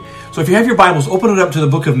So if you have your Bibles, open it up to the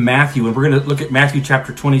book of Matthew, and we're going to look at Matthew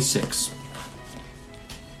chapter 26.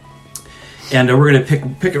 And we're going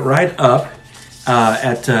to pick it right up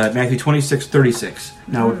at Matthew 26:36.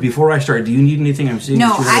 Now, before I start, do you need anything? I'm seeing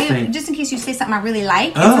no. Just in case you say something I really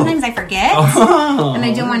like, and sometimes I forget, and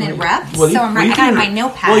I don't want to interrupt. Well, so I got my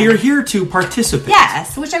notepad. Well, you're here to participate.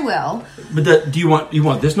 Yes, which I will. But do you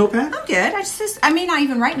want this notepad? I'm good. I may not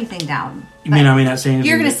even write anything down. You mean I may not say anything?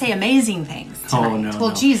 You're going to say amazing things tonight. Oh no. Well,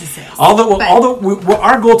 no. Jesus is. Although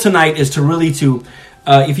our goal tonight is to really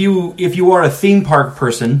if you are a theme park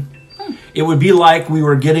person, it would be like we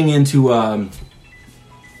were getting into a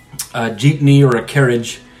jeepney or a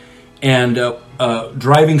carriage and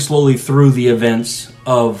driving slowly through the events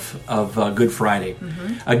of Good Friday.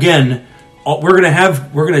 Again, we're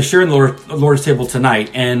going to share in the Lord's table tonight,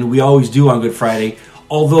 and we always do on Good Friday.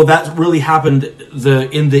 Although that really happened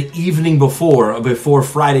in the evening before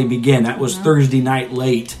Friday began. That was Thursday night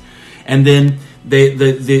late, and then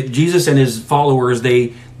Jesus and his followers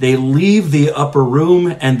they leave the upper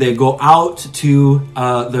room and they go out to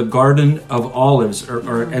the Garden of Olives, or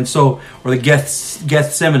the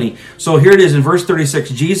Gethsemane. So here it is in verse 36.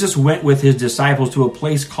 Jesus went with his disciples to a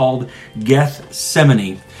place called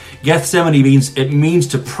Gethsemane. Gethsemane means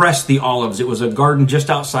to press the olives. It was a garden just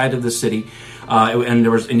outside of the city, and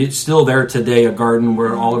it's still there today. A garden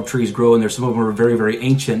where olive trees grow, and some of them are very, very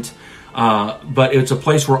ancient. But it's a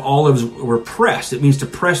place where olives were pressed. It means to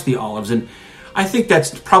press the olives, and I think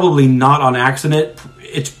that's probably not on accident.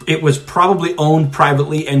 It was probably owned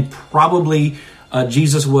privately, and probably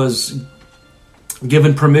Jesus was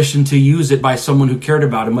given permission to use it by someone who cared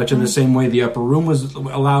about him, much in the same way the upper room was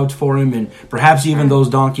allowed for him, and perhaps even those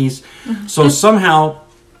donkeys. So somehow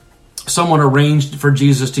someone arranged for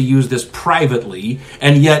Jesus to use this privately,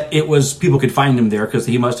 and yet people could find him there because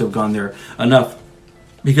he must have gone there enough,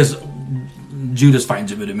 because Judas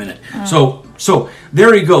finds him in a minute. So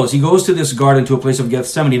there he goes. He goes to this garden, to a place of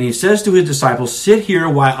Gethsemane, and he says to his disciples, "Sit here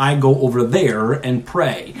while I go over there and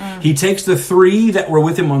pray." He takes the three that were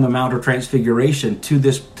with him on the Mount of Transfiguration to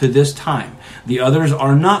this time. The others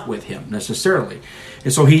are not with him necessarily.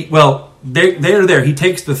 And so they're there. He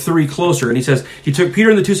takes the three closer, and he says, he took Peter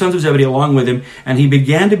and the two sons of Zebedee along with him, and he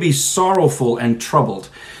began to be sorrowful and troubled.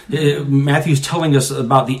 Matthew's telling us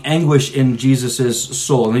about the anguish in Jesus'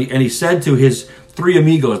 soul. And he said to his three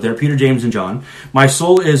amigos there, Peter, James, and John, "My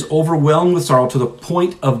soul is overwhelmed with sorrow to the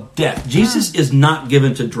point of death." Jesus is not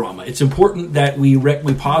given to drama. It's important that we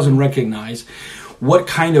pause and recognize what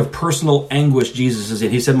kind of personal anguish Jesus is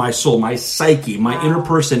in. He said, "My soul, my psyche, my inner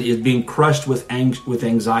person is being crushed with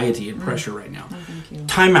anxiety and pressure right now."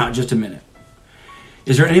 Time out just a minute.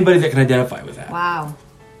 Is there anybody that can identify with that? Wow.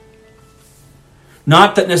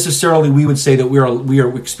 Not that necessarily we would say that we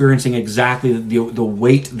are experiencing exactly the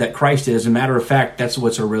weight that Christ is. As a matter of fact, that's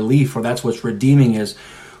what's a relief, or that's what's redeeming, is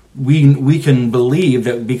we can believe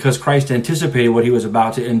that because Christ anticipated what he was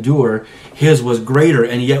about to endure, his was greater,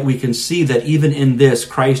 and yet we can see that even in this,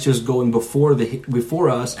 Christ is going before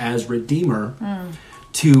us as Redeemer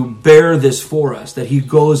to bear this for us. That he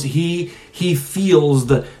feels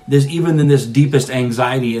this even in this deepest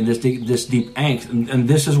anxiety and this deep angst, and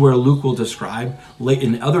this is where Luke will describe late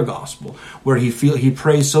in the other gospel, where he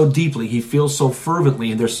prays so deeply, he feels so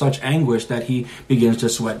fervently, and there's such anguish that he begins to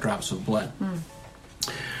sweat drops of blood.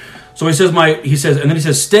 So he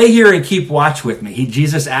says, "Stay here and keep watch with me."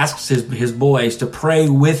 Jesus asks his boys to pray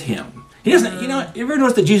with him. He doesn't. You ever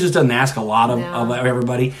notice that Jesus doesn't ask a lot of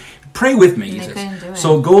everybody? Pray with me, he says.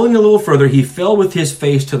 So going a little further, he fell with his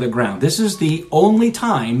face to the ground. This is the only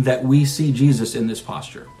time that we see Jesus in this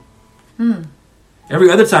posture. Every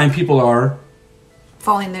other time, people are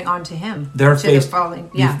falling onto him. Their face falling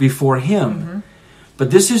before him. But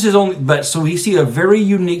this is his only. But so we see a very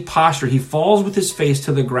unique posture. He falls with his face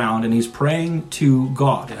to the ground, and he's praying to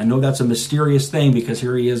God. I know that's a mysterious thing, because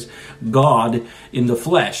here he is, God in the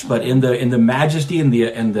flesh, but in the majesty and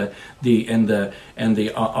the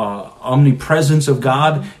omnipresence of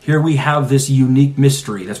God. Here we have this unique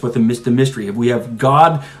mystery. That's what the mystery. We have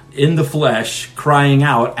God in the flesh crying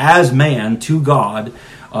out as man to God.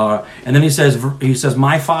 And then he says,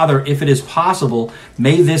 "My Father, if it is possible,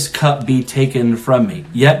 may this cup be taken from me.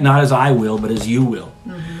 Yet not as I will, but as you will."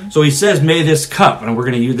 So he says, "May this cup," and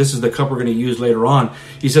this is the cup we're going to use later on.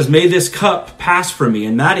 He says, "May this cup pass from me,"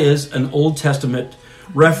 and that is an Old Testament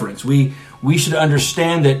reference. We should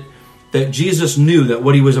understand that Jesus knew that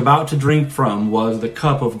what he was about to drink from was the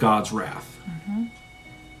cup of God's wrath.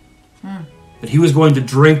 That he was going to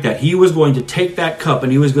drink that. He was going to take that cup,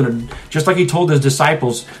 and he was going to, just like he told his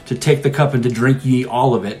disciples to take the cup and to drink ye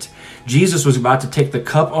all of it, Jesus was about to take the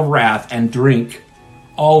cup of wrath and drink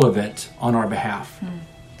all of it on our behalf.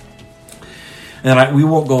 And we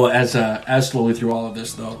won't go as slowly through all of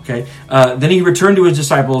this, though, okay? Then he returned to his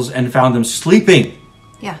disciples and found them sleeping.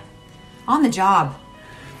 Yeah. On the job.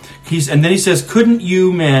 And then he says, couldn't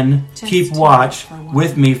you men keep watch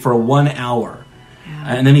with me for 1 hour?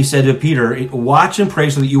 Yeah. And then he said to Peter, watch and pray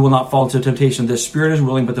so that you will not fall into temptation. The spirit is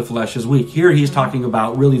willing, but the flesh is weak. Here he's talking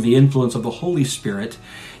about really the influence of the Holy Spirit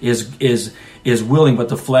is willing, but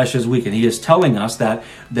the flesh is weak. And he is telling us that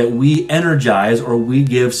we energize, or we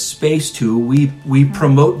give space to, we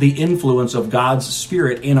promote the influence of God's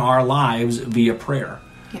Spirit in our lives via prayer.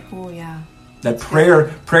 Yeah. Oh, yeah. That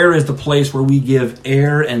prayer is the place where we give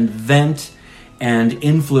air and vent and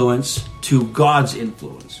influence to God's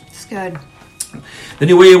influence. It's good. Then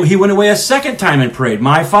he went away a second time and prayed,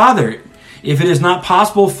 my Father, if it is not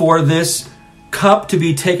possible for this cup to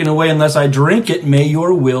be taken away unless I drink it, may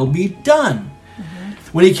your will be done. Mm-hmm.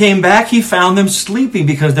 When he came back, he found them sleeping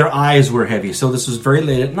because their eyes were heavy. So this was very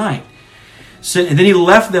late at night. And then he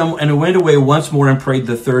left them and went away once more and prayed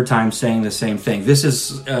the third time, saying the same thing. This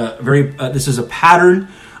is this is a pattern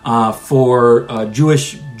for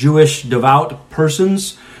Jewish devout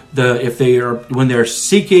persons. When they're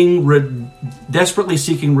desperately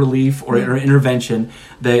seeking relief or intervention,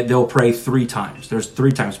 they'll pray 3 times. There's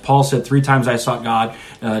 3 times. Paul said 3 times I sought God.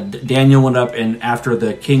 Daniel went up, and after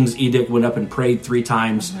the king's edict, went up and prayed 3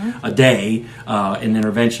 times a day in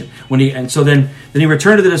intervention. Then he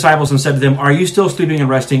returned to the disciples and said to them, "Are you still sleeping and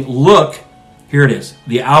resting? Look, here it is.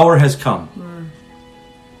 The hour has come."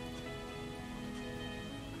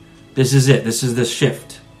 This is it. This is the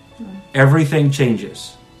shift. Everything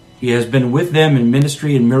changes. He has been with them in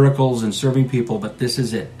ministry and miracles and serving people, but this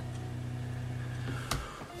is it.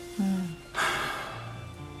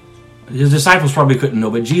 His disciples probably couldn't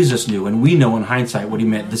know, but Jesus knew, and we know in hindsight what he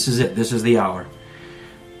meant. This is it. This is the hour.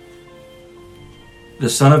 The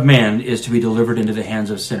Son of Man is to be delivered into the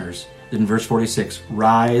hands of sinners. Then verse 46,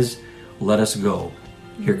 rise, let us go.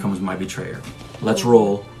 Here comes my betrayer. Let's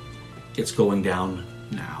roll. It's going down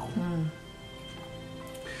now.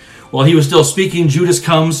 While he was still speaking, Judas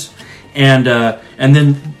comes, and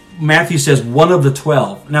then Matthew says, one of the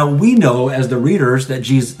 12. Now, we know as the readers that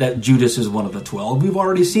Judas is one of the 12. We've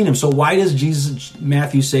already seen him. So why does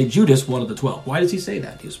Matthew say Judas, one of the 12? Why does he say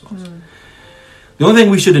that, do you suppose? The only thing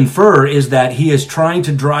we should infer is that he is trying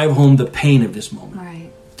to drive home the pain of this moment. Right.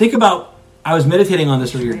 Think about, I was meditating on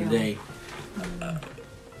this earlier today,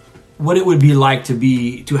 what it would be like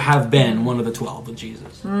to have been one of the 12 with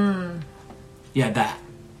Jesus. Yeah, that.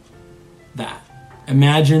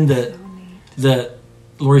 Imagine the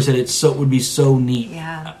Lori said it would be so neat.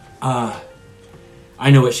 Yeah. I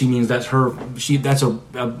know what she means. That's her. That's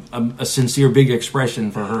a sincere, big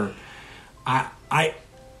expression for her.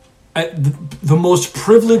 The most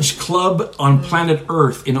privileged club on planet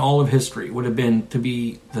Earth in all of history would have been to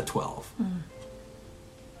be the 12.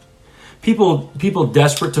 People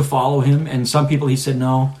desperate to follow him, and some people he said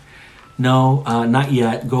no, not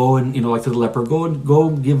yet. Go and like to the leper. Go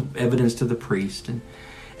give evidence to the priest,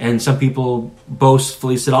 and some people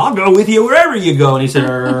boastfully said, "I'll go with you wherever you go." And he said,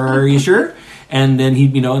 "Are you sure?" And then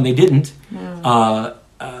and they didn't.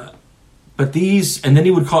 But then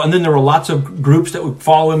he would call, and then there were lots of groups that would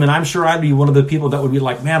follow him, and I'm sure I'd be one of the people that would be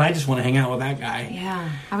like, "Man, I just want to hang out with that guy." Yeah,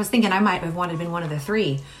 I was thinking I might have wanted to been one of the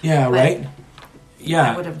 3. Yeah, right.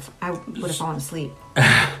 Yeah, I would have fallen asleep.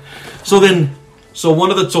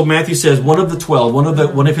 So Matthew says one of the 12,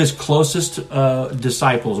 one of his closest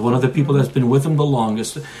disciples, one of the people that's been with him the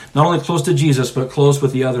longest, not only close to Jesus but close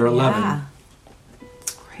with the other 11. Yeah.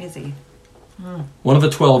 Crazy. One of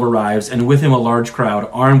the 12 arrives, and with him a large crowd,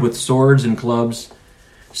 armed with swords and clubs,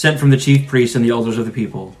 sent from the chief priests and the elders of the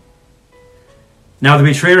people. Now the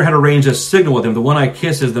betrayer had arranged a signal with him. The one I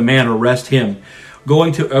kiss is the man, arrest him.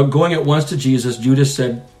 Going at once to Jesus, Judas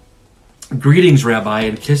said, "Greetings, Rabbi,"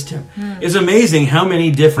 and kissed him. It's amazing how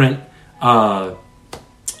many different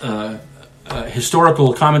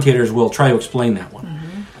historical commentators will try to explain that one.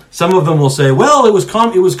 Some of them will say, "Well, it was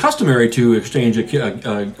customary to exchange a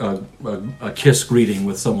kiss greeting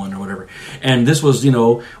with someone or whatever, and this was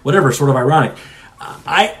whatever, sort of ironic."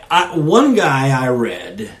 One guy I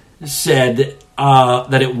read said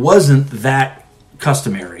that it wasn't that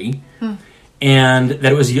customary. And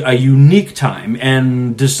that it was a unique time,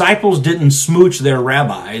 and disciples didn't smooch their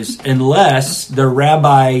rabbis unless the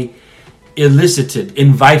rabbi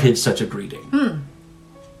invited such a greeting.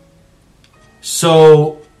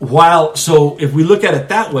 So if we look at it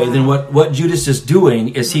that way, then what Judas is doing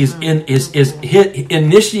is he's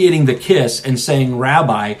initiating the kiss and saying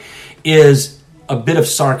 "Rabbi" is a bit of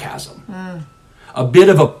sarcasm, a bit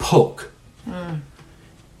of a poke.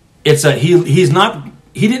 It's he's not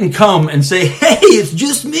he didn't come and say, hey, it's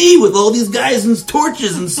just me with all these guys and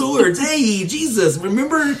torches and swords. Hey, Jesus,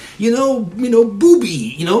 remember,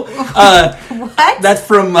 Booby, What? That's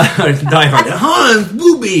from Die Hard. Hans,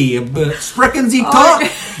 Booby, sprechen Sie talk.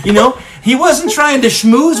 He wasn't trying to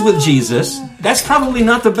schmooze with Jesus. That's probably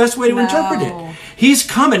not the best way to interpret it. He's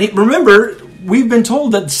coming. Remember, we've been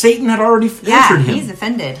told that Satan had already answered him. He's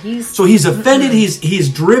offended. He's offended. He's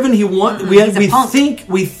driven.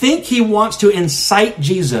 We think he wants to incite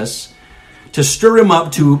Jesus, to stir him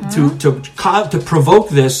up, to provoke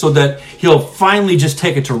this, so that he'll finally just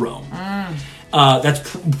take it to Rome.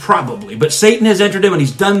 That's probably. But Satan has entered him, and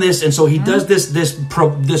he's done this, and so he does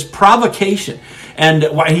this provocation. And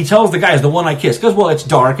he tells the guys, the one I kissed, because it's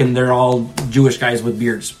dark, and they're all Jewish guys with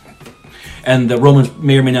beards. And the Romans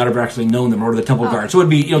may or may not have actually known them, or the temple guard. So it'd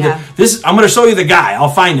be, I'm going to show you the guy. I'll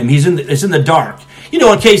find him. It's in the dark. In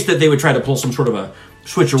case that they would try to pull some sort of a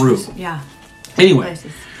switcheroo. Yeah. Anyway,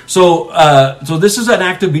 so this is an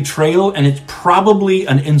act of betrayal, and it's probably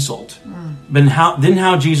an insult. Then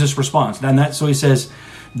how Jesus responds. So he says,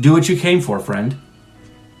 do what you came for, friend.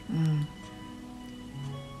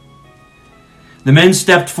 The men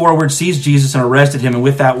stepped forward, seized Jesus, and arrested him, and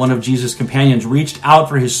with that, one of Jesus' companions reached out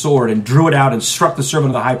for his sword and drew it out and struck the servant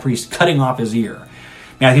of the high priest, cutting off his ear.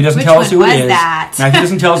 Matthew doesn't tell us who it is. Matthew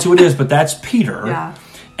doesn't tell us who it is, but that's Peter. Yeah.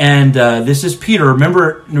 And this is Peter.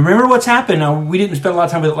 Remember what's happened. Now, we didn't spend a lot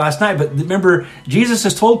of time with it last night, but remember, Jesus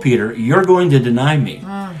has told Peter, you're going to deny me.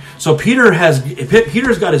 So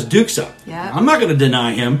Peter's got his dukes up. Yeah. I'm not going to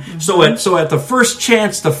deny him. Mm-hmm. So at the first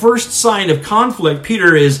chance, the first sign of conflict,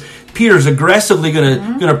 Peter's aggressively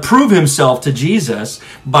going to prove himself to Jesus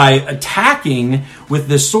by attacking with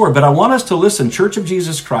this sword. But I want us to listen, Church of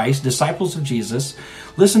Jesus Christ, disciples of Jesus,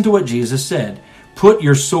 listen to what Jesus said. Put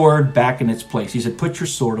your sword back in its place. He said, put your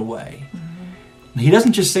sword away. Mm-hmm. He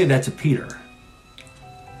doesn't just say that to Peter.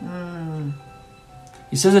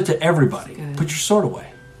 He says it to everybody. Put your sword away.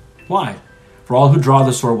 Why? For all who draw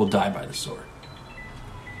the sword will die by the sword.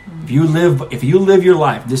 If you live your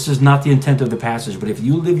life, this is not the intent of the passage, but if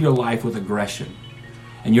you live your life with aggression,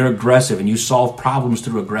 and you're aggressive and you solve problems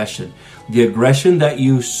through aggression, the aggression that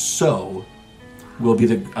you sow will be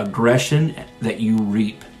the aggression that you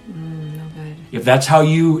reap. If that's how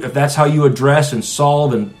you address and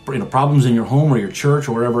solve and problems in your home or your church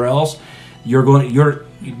or wherever else,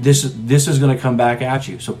 this is going to come back at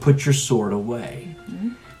you. So put your sword away.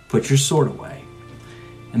 Put your sword away.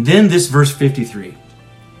 And then this verse 53.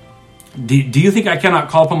 Do you think I cannot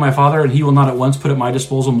call upon my Father, and he will not at once put at my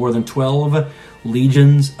disposal more than 12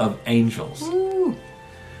 legions of angels? Ooh.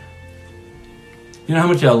 You know how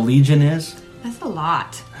much a legion is? That's a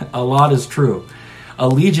lot. A lot is true. A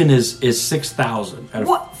legion is 6,000.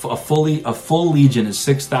 What? A full legion is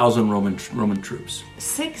 6,000 Roman troops.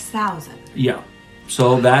 6,000. Yeah.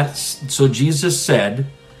 So Jesus said,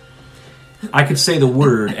 I could say the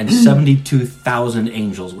word and 72,000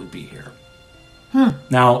 angels would be here.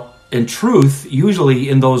 Now, in truth, usually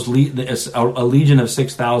in those a legion of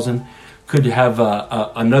 6,000 could have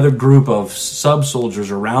another group of sub-soldiers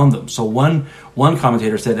around them. So one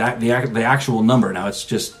commentator said that the actual number, now it's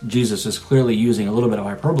just Jesus is clearly using a little bit of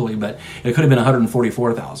hyperbole, but it could have been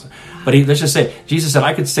 144,000. But let's just say, Jesus said,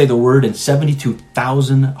 I could say the word and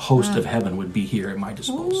 72,000 hosts of heaven would be here at my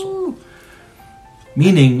disposal. Ooh.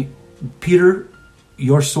 Meaning, Peter,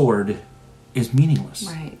 your sword is meaningless.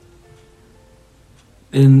 Right.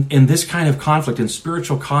 In this kind of conflict, in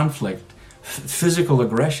spiritual conflict, physical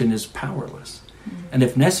aggression is powerless. And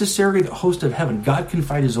if necessary, the host of heaven, God can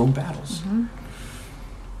fight his own battles.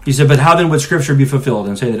 He said, but how then would Scripture be fulfilled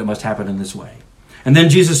and say that it must happen in this way? And then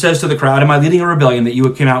Jesus says to the crowd, am I leading a rebellion that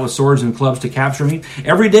you came out with swords and clubs to capture me?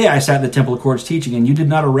 Every day I sat in the temple courts teaching, and you did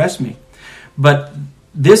not arrest me. But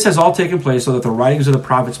this has all taken place so that the writings of the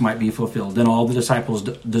prophets might be fulfilled. Then all the disciples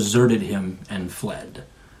deserted him and fled.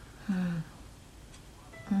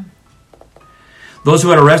 Those who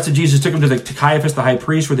had arrested Jesus took him to Caiaphas, the high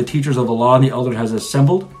priest, where the teachers of the law and the elders had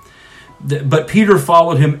assembled. But Peter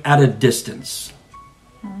followed him at a distance.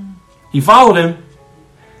 He followed him,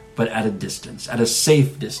 but at a distance, at a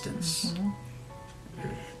safe distance.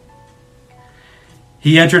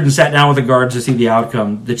 He entered and sat down with the guards to see the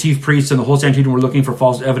outcome. The chief priests and the whole Sanhedrin were looking for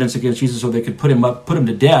false evidence against Jesus so they could put him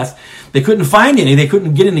to death. They couldn't find any. They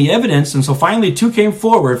couldn't get any evidence. And so finally, two came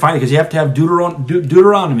forward. Finally, because you have to have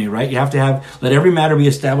Deuteronomy, right? You have to have, let every matter be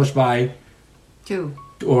established by 2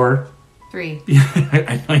 or 3.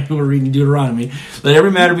 I know you were reading Deuteronomy. Let every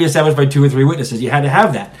matter be established by 2 or 3 witnesses. You had to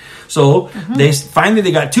have that. So they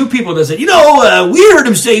got two people that said, we heard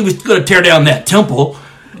him say he was going to tear down that temple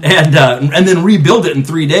and then rebuild it in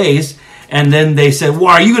 3 days. And then they said, well,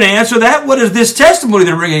 are you going to answer that? What is this testimony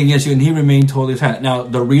they're bringing against you? And he remained totally silent. Now,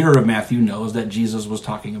 the reader of Matthew knows that Jesus was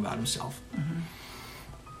talking about himself.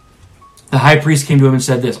 The high priest came to him and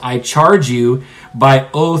said this, I charge you by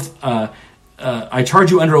oath, I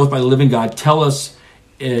charge you under oath by the living God. Tell us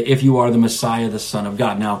if you are the Messiah, the Son of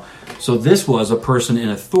God. Now, so this was a person in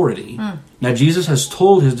authority. Now, Jesus has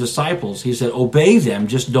told his disciples, he said, obey them,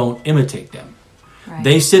 just don't imitate them. Right.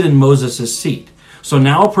 They sit in Moses' seat. So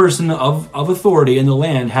now a person of authority in the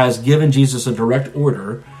land has given Jesus a direct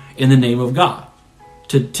order in the name of God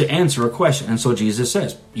to answer a question. And so Jesus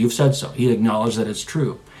says, you've said so. He acknowledged that it's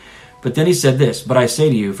true. But then he said this, but I say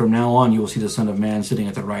to you, from now on you will see the Son of Man sitting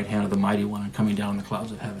at the right hand of the Mighty One and coming down in the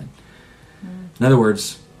clouds of heaven. In other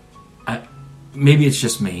words, maybe it's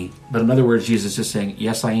just me, but in other words, Jesus is saying,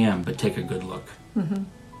 yes, I am, but take a good look.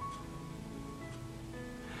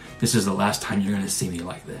 This is the last time you're going to see me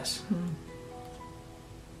like this.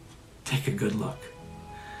 Take a good look.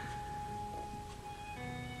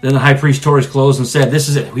 Then the high priest tore his clothes and said, this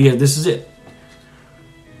is it. This is it.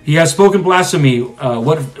 He has spoken blasphemy.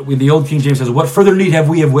 The old King James says, what further need have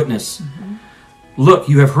we of witness? Look,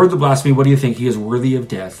 you have heard the blasphemy. What do you think? He is worthy of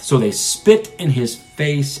death. So they spit in his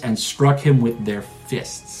face and struck him with their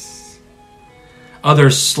fists.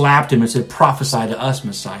 Others slapped him and said, prophesy to us,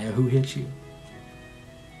 Messiah, who hit you?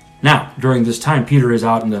 Now, during this time, Peter is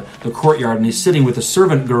out in the courtyard and he's sitting with a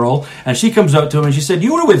servant girl, and she comes up to him and she said,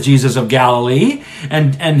 you were with Jesus of Galilee.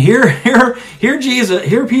 And here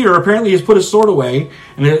Peter apparently has put his sword away,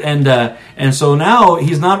 and so now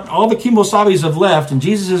he's not, all the Kimosabis have left and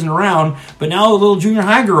Jesus isn't around, but now the little junior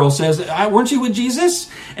high girl says, weren't you with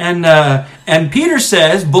Jesus? And Peter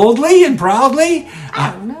says boldly and proudly,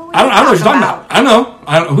 I don't know what you're talking about. I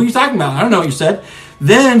don't know who you're talking about. I don't know what you said.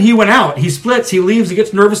 Then he went out. He splits. He leaves. He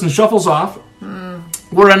gets nervous and shuffles off.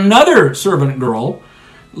 Where another servant girl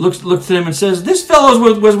looks at him and says, this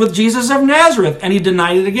fellow was with Jesus of Nazareth. And he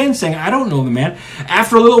denied it again, saying, I don't know the man.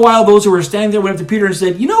 After a little while, those who were standing there went up to Peter and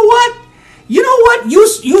said, you know what?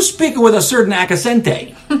 You speak with a certain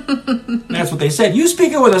accente. That's what they said. You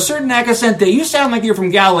speak with a certain accente. You sound like you're from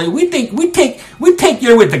Galilee. We take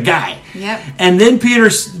you with the guy. Yep. And then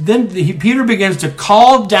Peter begins to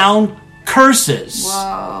call down curses.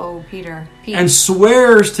 Whoa, Peter. And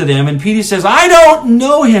swears to them. And Peter says, I don't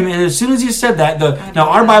know him. And as soon as he said that, now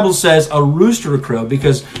our Bible says a rooster crowed,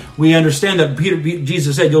 because we understand that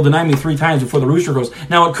Jesus said, you'll deny me 3 times before the rooster crows.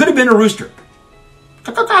 Now, it could have been a rooster.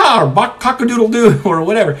 Or cock-a-doodle-doo or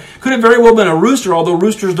whatever. Could have very well been a rooster, although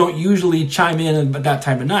roosters don't usually chime in at that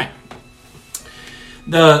time of night.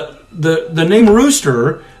 The name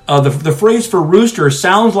rooster, the phrase for rooster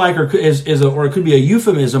sounds like, or it could be a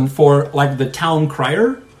euphemism for like the town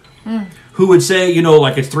crier, who would say,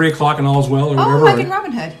 like it's 3 o'clock and all's well, or whatever. Oh, like in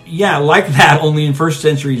Robin Hood. Yeah, like that, only in first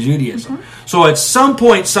century Judaism. So at some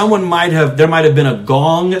point, there might have been a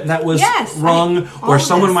gong that was rung, or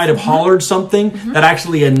someone might have hollered something that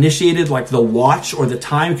actually initiated like the watch or the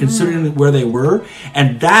time, considering where they were.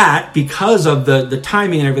 And that, because of the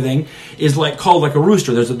timing and everything, is like called like a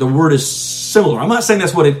rooster. The word is similar. I'm not saying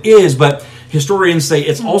that's what it is, but historians say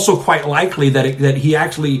it's also quite likely that he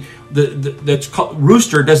actually, that's called,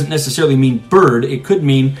 rooster doesn't necessarily mean bird. It could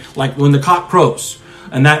mean like when the cock crows.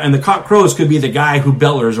 And the cock crows could be the guy who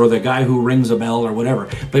bellers or the guy who rings a bell or whatever.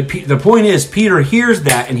 But the point is, Peter hears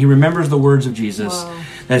that and he remembers the words of Jesus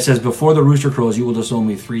that says, before the rooster crows, you will disown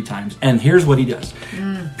me 3 times. And here's what he does.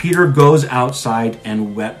 Peter goes outside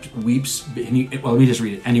and weeps. Let me just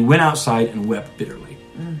read it. And he went outside and wept bitterly.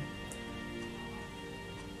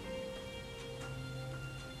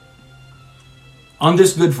 On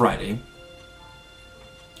this Good Friday,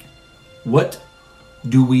 what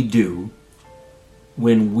do we do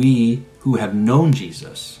when we who have known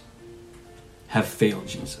Jesus have failed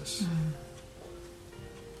Jesus?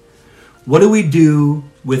 What do we do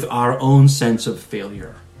with our own sense of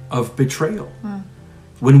failure, of betrayal?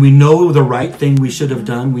 When we know the right thing we should have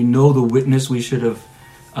done, we know the witness we should have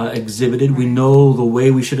exhibited, we know the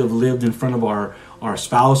way we should have lived in front of our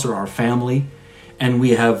spouse or our family, and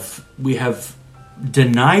we have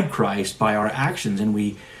denied Christ by our actions, and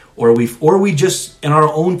we just, in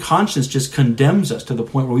our own conscience, just condemns us to the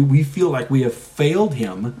point where we feel like we have failed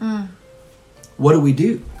him. What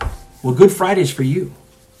do? Well, Good Friday's for you.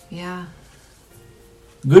 Yeah.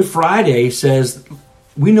 Good Friday says,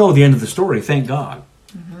 we know the end of the story, thank God.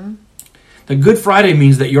 The Good Friday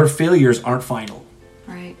means that your failures aren't final.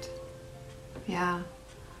 Right. Yeah.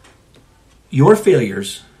 Your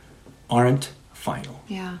failures aren't final.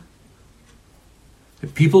 Yeah. The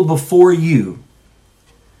people before you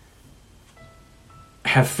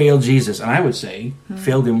have failed Jesus, and I would say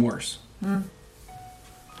failed him worse.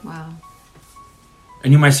 Wow.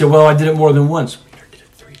 And you might say, well, I did it more than once. Peter did it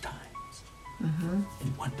 3 times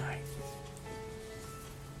in one night.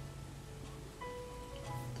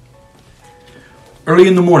 Early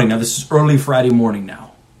in the morning, now this is early Friday morning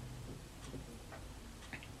now,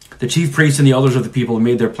 the chief priests and the elders of the people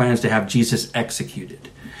made their plans to have Jesus executed.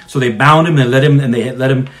 So they bound him and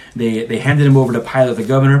they handed him over to Pilate the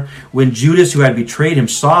governor. When Judas, who had betrayed him,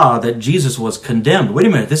 saw that Jesus was condemned, wait a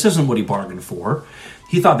minute, this isn't what he bargained for.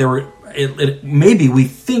 He thought maybe we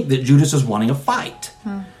think that Judas is wanting a fight.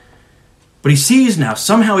 But he sees now,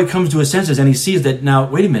 somehow he comes to his senses and he sees that now,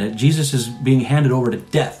 wait a minute, Jesus is being handed over to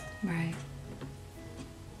death. Right.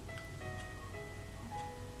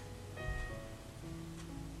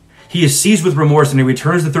 He is seized with remorse and he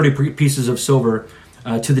returns the 30 pieces of silver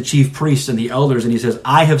to the chief priests and the elders, and he says,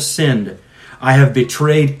 I have sinned. I have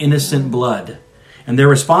betrayed innocent blood. And their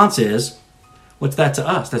response is, what's that to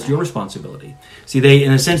us? That's your responsibility. See,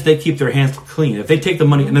 in a sense, they keep their hands clean. If they take the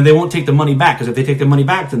money, and then they won't take the money back, because if they take the money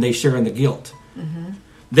back, then they share in the guilt.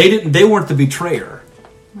 They weren't the betrayer.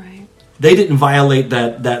 Right. They didn't violate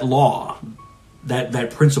that law, that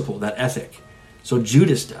principle, that ethic. So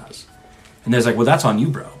Judas does. And they're like, well, that's on you,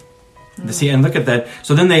 bro. See, and look at that.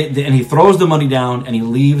 So then and he throws the money down and he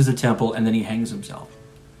leaves the temple and then he hangs himself.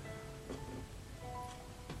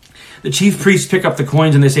 The chief priests pick up the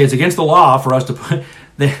coins and they say it's against the law for us to put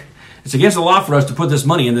this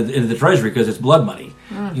money in the treasury because it's blood money.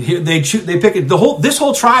 They pick it. This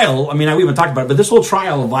whole trial. I mean, we haven't talked about it, but this whole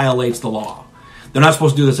trial violates the law. They're not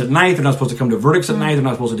supposed to do this at night. They're not supposed to come to verdicts at night. They're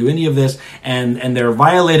not supposed to do any of this. And they're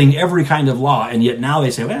violating every kind of law. And yet now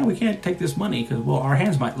they say, well, we can't take this money because, well, our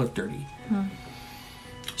hands might look dirty.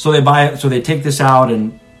 So they buy it. So they take this out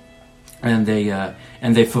and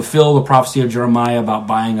they fulfill the prophecy of Jeremiah about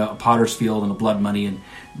buying a potter's field and the blood money. And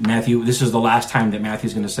Matthew, this is the last time that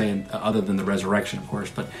Matthew's going to say, other than the resurrection, of course,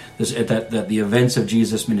 but that the events of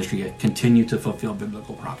Jesus' ministry continue to fulfill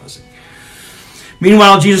biblical prophecy.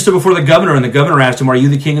 Meanwhile, Jesus stood before the governor, and the governor asked him, are you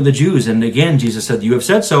the king of the Jews? And again, Jesus said, you have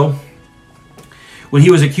said so. When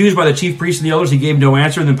he was accused by the chief priests and the elders, he gave no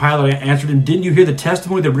answer. And then Pilate answered him, didn't you hear the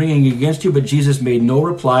testimony they're bringing against you? But Jesus made no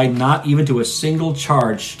reply, not even to a single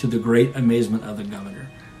charge, to the great amazement of the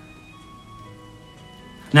governor.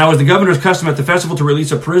 Now, it was the governor's custom at the festival to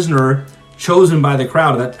release a prisoner chosen by the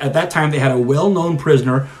crowd. At that time, they had a well-known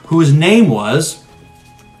prisoner whose name was...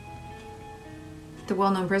 The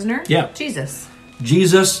well-known prisoner? Yeah. Jesus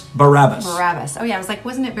Barabbas. Barabbas. Oh, yeah. I was like,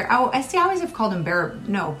 wasn't it... I always have called him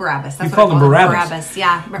Barabbas. That's you called him Barabbas. Barabbas,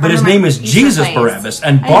 yeah. But his name is Jesus Barabbas,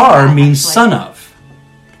 and Bar means son of.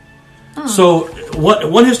 Oh. So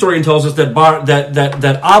one historian tells us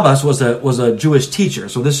that Abbas was a Jewish teacher.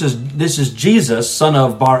 So this is Jesus, son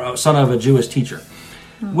of a Jewish teacher,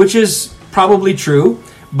 which is probably true.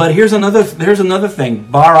 But here's another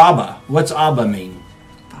thing. Bar Abba. What's Abba mean?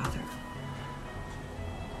 Father.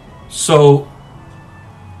 So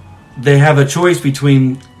they have a choice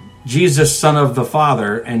between Jesus, son of the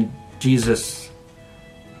Father, and Jesus,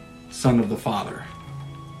 son of the Father.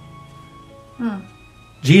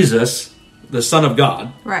 Jesus, the Son of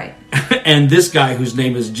God, right? And this guy whose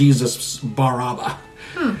name is Jesus Barabbas.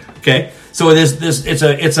 Okay, so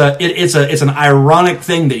it's an ironic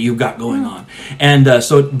thing that you've got going on, and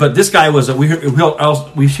but this guy was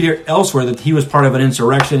we hear elsewhere that he was part of an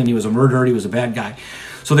insurrection and he was a murderer. He was a bad guy.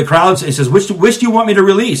 So the crowd says, which do you want me to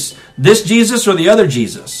release? This Jesus or the other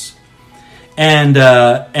Jesus? And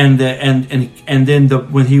then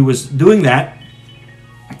when he was doing that,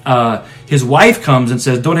 his wife comes and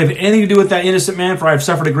says, don't have anything to do with that innocent man, for I have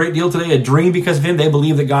suffered a great deal today, a dream because of him. They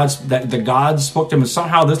believe that the gods spoke to him, and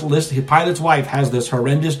somehow Pilate's wife has this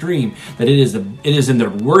horrendous dream that it is in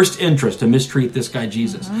their worst interest to mistreat this guy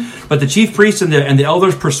Jesus. But the chief priests and the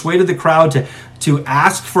elders persuaded the crowd to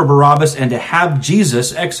ask for Barabbas and to have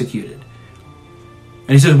Jesus executed. And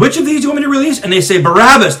he says, which of these do you want me to release? And they say,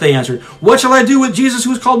 Barabbas, they answered. What shall I do with Jesus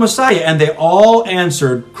who is called Messiah? And they all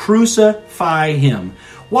answered, crucify him.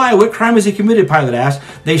 Why? What crime has he committed? Pilate asked.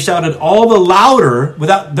 They shouted all the louder,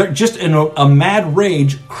 just in a mad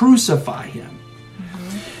rage, crucify him.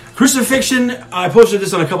 Crucifixion, I posted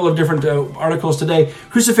this on a couple of different articles today.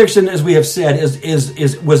 Crucifixion, as we have said,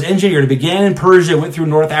 was engineered. It began in Persia, went through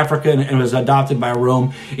North Africa, and was adopted by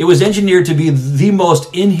Rome. It was engineered to be the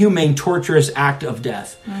most inhumane, torturous act of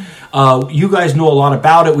death. You guys know a lot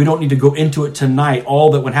about it. We don't need to go into it tonight,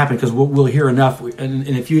 all that would happen, because we'll hear enough in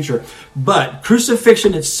the future. But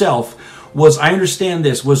crucifixion itself was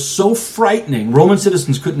so frightening. Roman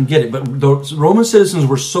citizens couldn't get it, but the Roman citizens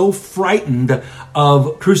were so frightened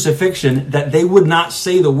of crucifixion that they would not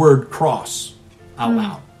say the word cross out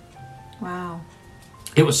loud. Wow.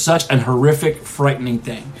 It was such an horrific, frightening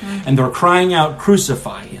thing. And they're crying out,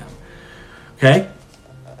 crucify him. Okay?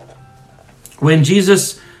 When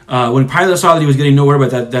Pilate saw that he was getting nowhere,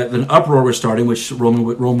 but that an uproar was starting, which Rome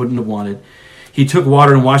wouldn't have wanted, he took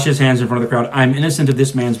water and washed his hands in front of the crowd. I'm innocent of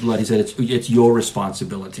this man's blood. He said, it's your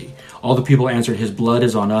responsibility. All the people answered, his blood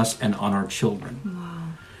is on us and on our children.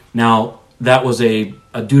 Wow. Now, that was a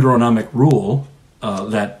Deuteronomic rule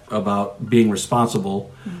that about being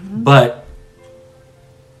responsible, but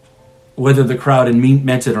whether the crowd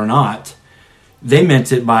meant it or not, they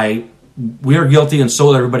meant it by, we are guilty and so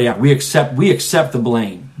will everybody else. We accept the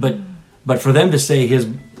blame. But for them to say his,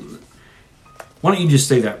 why don't you just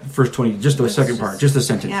say that first 20, just the second part, just the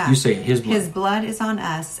sentence. Yeah. You say it, his blood. His blood is on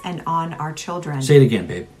us and on our children. Say it again,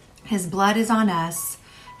 babe. His blood is on us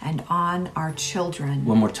and on our children.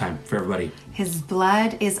 One more time for everybody. His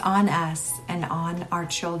blood is on us and on our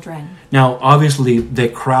children. Now, obviously, the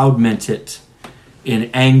crowd meant it in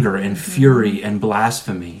anger and fury and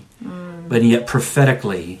blasphemy. But yet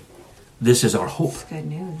prophetically, this is our hope. That's good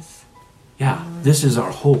news. Yeah, this is our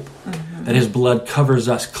hope. That his blood covers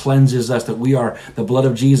us, cleanses us, that the blood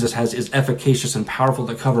of Jesus is efficacious and powerful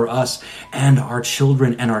to cover us and our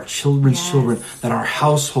children and our children's children, that our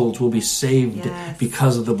households will be saved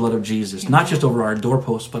because of the blood of Jesus. Amen. Not just over our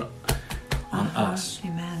doorposts, but on us.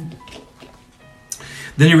 Amen.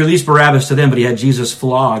 Then he released Barabbas to them, but he had Jesus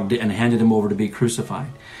flogged and handed him over to be crucified.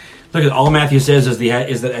 Look at all Matthew says is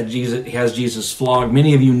that he has Jesus flogged.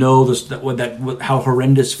 Many of you know how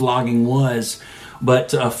horrendous flogging was,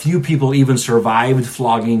 but a few people even survived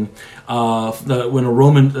flogging. When a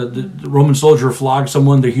Roman soldier flogged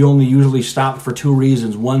someone, he only usually stopped for two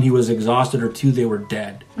reasons: one, he was exhausted, or two, they were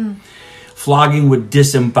dead. Flogging would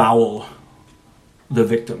disembowel the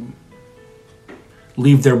victim,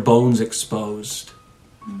 leave their bones exposed.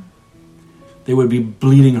 They would be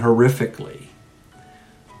bleeding horrifically.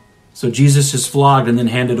 So Jesus is flogged and then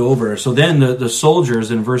handed over. So then the soldiers,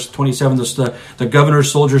 in verse 27, the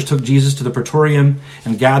governor's soldiers took Jesus to the praetorium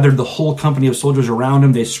and gathered the whole company of soldiers around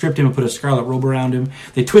him. They stripped him and put a scarlet robe around him.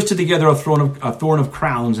 They twisted together a thorn of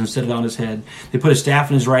crowns and set it on his head. They put a staff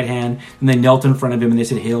in his right hand, and they knelt in front of him, and they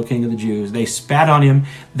said, "Hail, King of the Jews." They spat on him.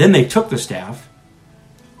 Then they took the staff,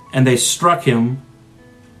 and they struck him.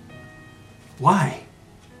 Why?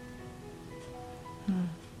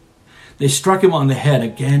 They struck him on the head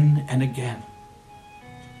again and again.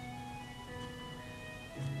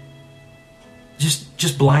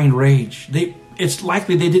 Just blind rage. It's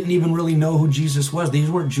likely they didn't even really know who Jesus was.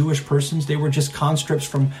 These weren't Jewish persons. They were just conscripted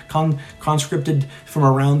from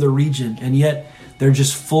around the region. And yet they're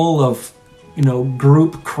just full of,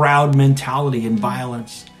 group crowd mentality and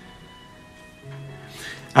violence.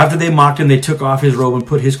 After they mocked him, they took off his robe and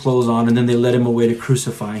put his clothes on, and then they led him away to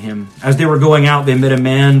crucify him. As they were going out, they met a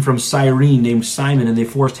man from Cyrene named Simon, and they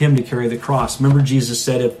forced him to carry the cross. Remember, Jesus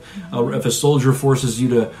said if a soldier forces you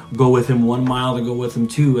to go with him 1 mile, to go with him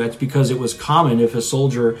 2. That's because it was common. If a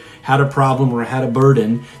soldier had a problem or had a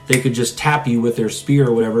burden, they could just tap you with their spear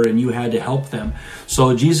or whatever, and you had to help them.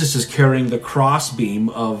 So Jesus is carrying the crossbeam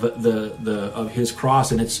of of his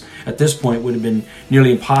cross, and it's at this point would have been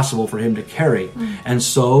nearly impossible for him to carry. And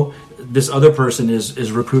so this other person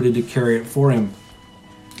is recruited to carry it for him.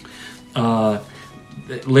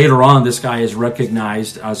 Later on, this guy is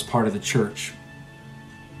recognized as part of the church.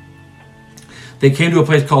 They came to a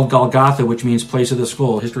place called Golgotha, which means place of the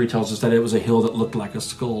skull. History tells us that it was a hill that looked like a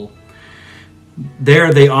skull.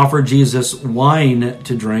 There they offered Jesus wine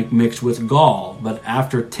to drink mixed with gall, but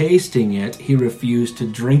after tasting it, he refused to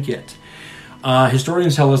drink it.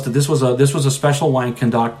 Historians tell us that this was a special wine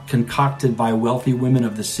concocted by wealthy women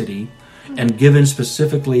of the city and given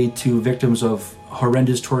specifically to victims of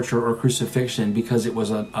horrendous torture or crucifixion because it was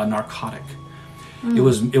a narcotic. It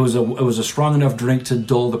was a strong enough drink to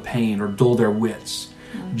dull the pain or dull their wits.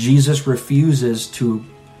 Jesus refuses to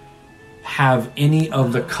have any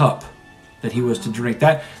of the cup that he was to drink.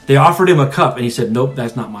 That they offered him a cup and he said, "Nope,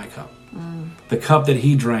 that's not my cup." The cup that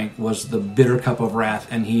he drank was the bitter cup of wrath,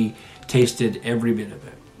 and he tasted every bit of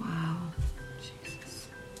it. Wow. Jesus.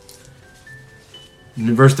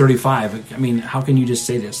 In verse 35, how can you just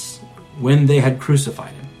say this? When they had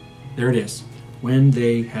crucified him. There it is. When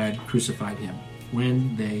they had crucified him.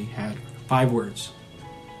 When they had 5 words.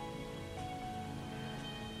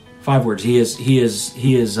 5 words.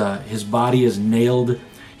 His body is nailed.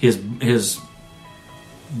 His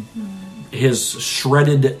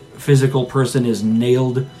shredded physical person is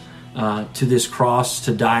nailed to this cross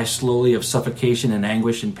to die slowly of suffocation and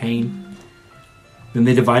anguish and pain. Then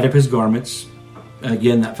they divide up his garments.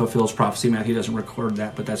 Again, that fulfills prophecy. Matthew doesn't record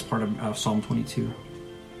that, but that's part of Psalm 22.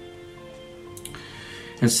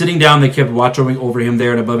 And sitting down, they kept watch over him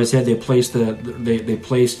there, and above his head they placed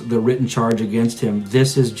the written charge against him.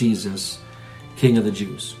 This is Jesus, King of the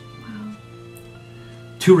Jews. Wow.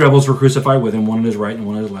 2 rebels were crucified with him, one on his right and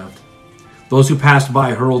one on his left. Those who passed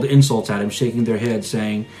by hurled insults at him, shaking their heads,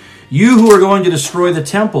 saying, "You who are going to destroy the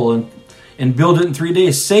temple and build it in 3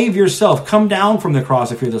 days, save yourself. Come down from the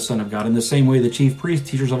cross if you're the Son of God." In the same way, the chief priests,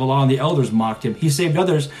 teachers of the law, and the elders mocked him. He saved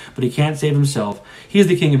others, but he can't save himself. He is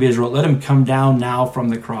the King of Israel. Let him come down now from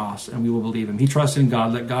the cross, and we will believe him. He trusts in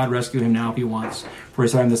God. Let God rescue him now if he wants. For he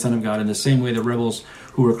said, "I am the Son of God." In the same way, the rebels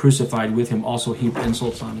who were crucified with him also heaped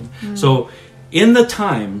insults on him. So, in the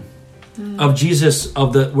time of Jesus,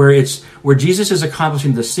 where Jesus is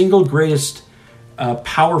accomplishing the single greatest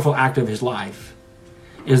powerful act of his life,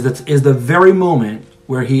 is the very moment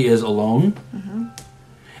where he is alone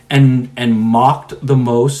and mocked the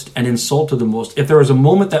most and insulted the most. If there was a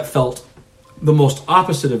moment that felt the most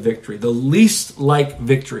opposite of victory, the least like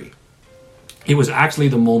victory, it was actually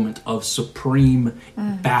the moment of supreme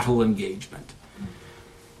battle engagement.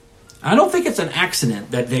 I don't think it's an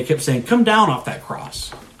accident that they kept saying, "Come down off that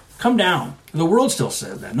cross. Come down." The world still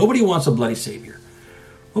says that. Nobody wants a bloody Savior.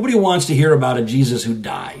 Nobody wants to hear about a Jesus who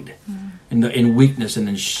died in weakness and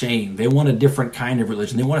in shame. They want a different kind of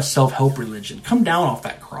religion. They want a self-help religion. Come down off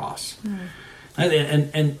that cross.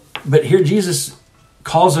 But here Jesus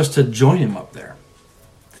calls us to join him up there,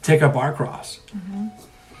 to take up our cross.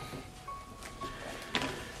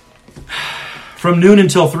 From noon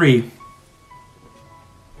until 3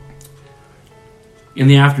 in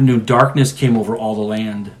the afternoon, darkness came over all the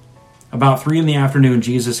land. About 3 in the afternoon,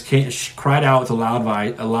 Jesus cried out with a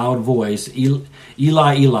loud voice,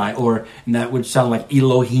 "Eli, Eli," and that would sound like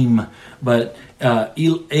Elohim, but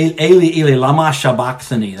Eli, Eli, lama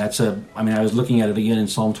sabachthani. I was looking at it again in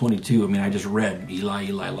Psalm 22. I just read, Eli,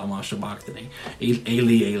 Eli, lama sabachthani.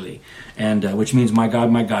 Eli, Eli, and which means, my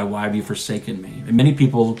God, why have you forsaken me?" And many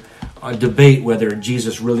people debate whether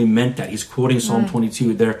Jesus really meant that. He's quoting Psalm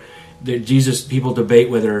 22. People debate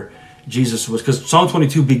whether Jesus was, because Psalm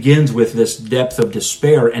 22 begins with this depth of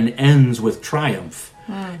despair and ends with triumph.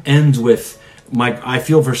 Ends with, I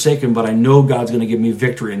feel forsaken, but I know God's going to give me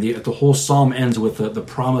victory. And the whole psalm ends with the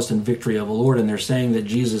promise and victory of the Lord. And they're saying that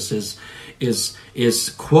Jesus is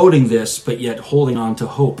quoting this, but yet holding on to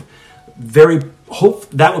hope.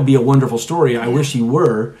 That would be a wonderful story. I wish he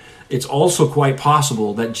were. It's also quite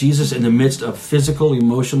possible that Jesus, in the midst of physical,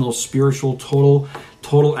 emotional, spiritual, total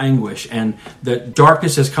anguish, and the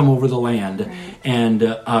darkness has come over the land, and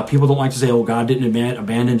people don't like to say, "Oh, God didn't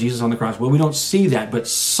abandon Jesus on the cross." Well, we don't see that, but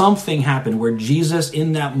something happened where Jesus,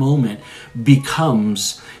 in that moment,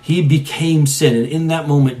 he became sin, and in that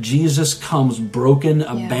moment, Jesus comes broken,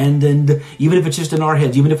 abandoned. Even if it's just in our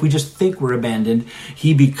heads, even if we just think we're abandoned,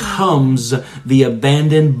 he becomes the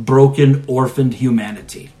abandoned, broken, orphaned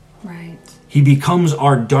humanity. He becomes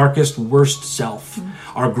our darkest, worst self,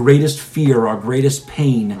 our greatest fear, our greatest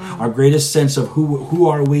pain, our greatest sense of who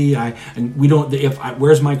are we?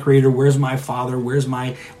 Where's my Creator? Where's my Father?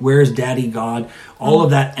 Where's Daddy God? All of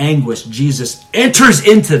that anguish, Jesus enters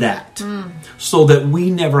into that, so that we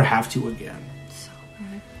never have to again.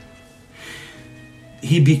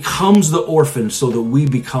 He becomes the orphan so that we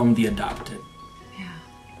become the adopted.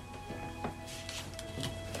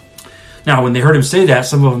 Now, when they heard him say that,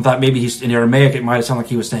 some of them thought maybe he's, in Aramaic, it might have sounded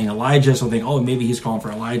like he was saying Elijah, so they think, oh, maybe he's calling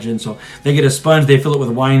for Elijah. And so they get a sponge, they fill it with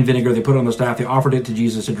wine vinegar, they put it on the staff, they offered it to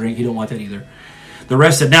Jesus to drink. He don't want that either. The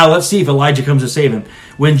rest said, now let's see if Elijah comes to save him.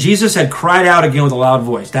 When Jesus had cried out again with a loud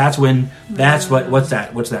voice, what's that one?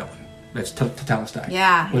 That's Tetelestai.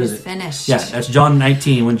 Yeah, what is it? Finished. Yeah, that's John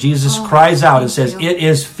 19. When Jesus cries out and says, it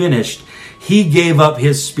is finished, he gave up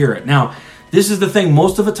his spirit. Now, this is the thing.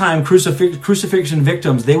 Most of the time, crucifixion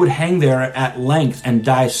victims, they would hang there at length and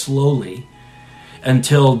die slowly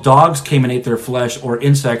until dogs came and ate their flesh, or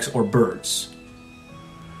insects, or birds.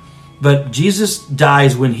 But Jesus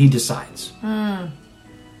dies when he decides.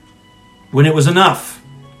 When it was enough,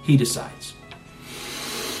 he decides.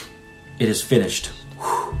 It is finished.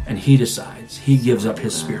 And he decides. He gives up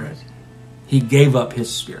his spirit. He gave up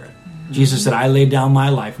his spirit. Jesus said, I laid down my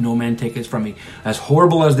life. No man take it from me. As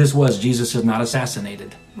horrible as this was, Jesus is not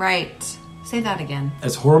assassinated. Right. Say that again.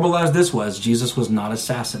 As horrible as this was, Jesus was not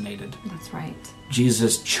assassinated. That's right.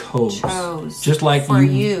 Jesus chose. Just like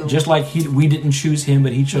you. Just like we didn't choose him,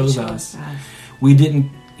 but he chose us. We didn't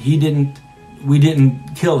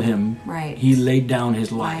kill him. Right. He laid down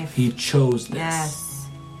his life. He chose this.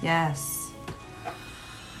 Yes.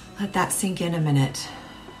 Let that sink in a minute.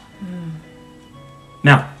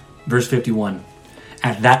 Now, verse 51.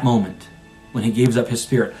 At that moment, when he gives up his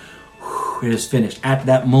spirit, it is finished. At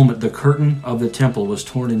that moment, the curtain of the temple was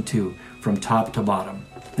torn in two. from top to bottom.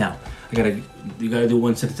 Now, you gotta do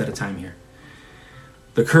one sentence at a time here.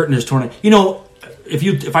 The curtain is torn. You know,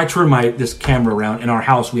 if I turn this camera around in our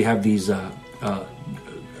house, we have these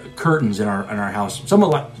curtains in our house.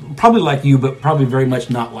 Somewhat probably like you, but probably very much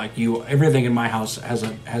not like you. Everything in my house has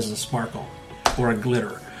a sparkle or a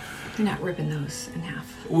glitter. You're not ripping those in half.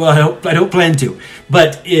 Well, I don't plan to.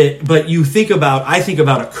 But you think about, I think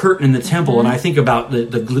about a curtain in the temple, and I think about the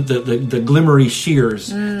glimmery shears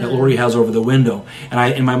that Lori has over the window,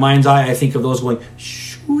 and in my mind's eye, I think of those going.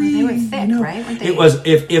 Well, they were thick, right? Weren't they? It was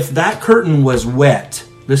if that curtain was wet.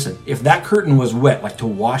 Listen, if that curtain was wet, like to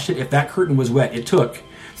wash it, if that curtain was wet, it took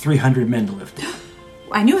 300 men to lift it.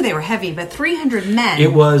 I knew they were heavy, but 300 men.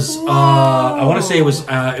 It was. I want to say it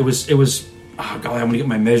was. Oh God, I'm gonna get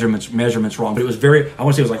my measurements wrong, but it was very. I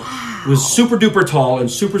want to say it was like it was super duper tall and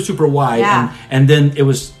super wide, and then it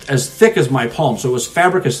was as thick as my palm. So it was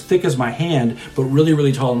fabric as thick as my hand, but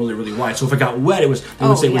really tall and really wide. So if it got wet, it was. They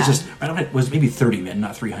would say it was just. It was maybe 30 men,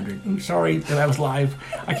 not 300. I'm sorry that I was live.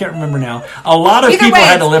 I can't remember now. A lot of people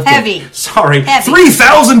had to lift it. Sorry,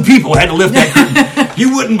 3,000 people had to lift that curtain.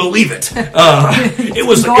 You wouldn't believe it. It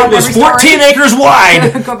was 14 acres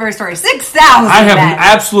wide. Go over story. 6,000. I have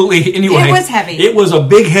absolutely anyway. It was heavy. It was a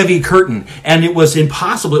big, heavy curtain, and it was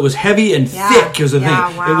impossible. It was heavy and thick. Was the thing.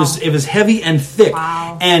 Wow. It was heavy and thick.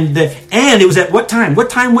 Wow. And it was at what time? What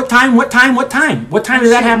time did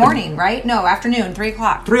that happen? Morning, right? No, afternoon,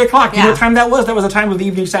 3:00. 3:00. You know what time that was? That was the time of the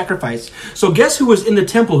evening sacrifice. So guess who was in the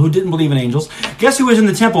temple who didn't believe in angels? Guess who was in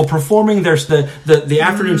the temple performing the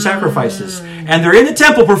afternoon sacrifices? And they're in the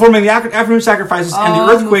temple performing the afternoon sacrifices, and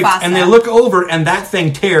the earthquakes, Mufasa. and they look over, and that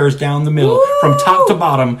thing tears down the middle. From top to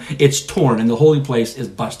bottom. It's torn, and the holy place is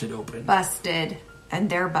busted open. Busted. And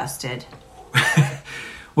they're busted.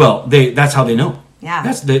 Well, that's how they know.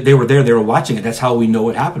 Yeah. They were there. They were watching it. That's how we know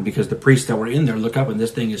what happened, because the priests that were in there look up, and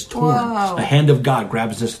this thing is torn. Whoa. The hand of God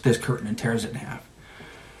grabs this curtain and tears it in half.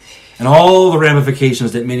 And all the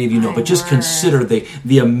ramifications that many of you know, but just consider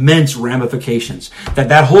the immense ramifications.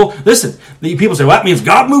 That whole, listen, the people say, well, that means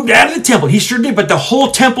God moved out of the temple. He sure did, but the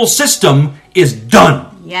whole temple system is done.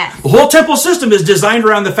 Yes. The whole temple system is designed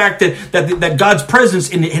around the fact that God's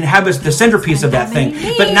presence inhabits the centerpiece of that thing.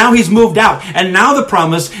 But now he's moved out. And now the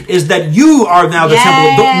promise is that you are now the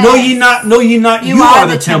temple. Know ye not, you are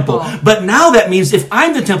the temple. But now that means if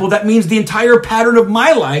I'm the temple, that means the entire pattern of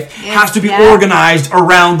my life has to be organized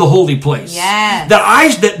around the holy place. Yes.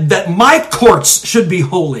 That my courts should be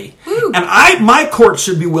holy. And my courts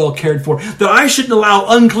should be well cared for. That I shouldn't allow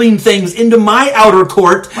unclean things into my outer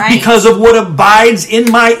court because of what abides in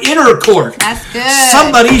my inner court. That's good.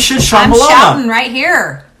 Somebody should shamalama. I'm shouting right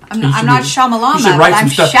here. I'm not shamalama, you should write but I'm some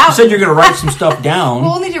stuff. shouting. You said you're going to write some stuff down.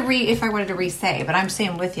 Well, only to if I wanted to re-say, but I'm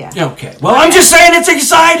saying with you. Okay. Well, I'm just saying it's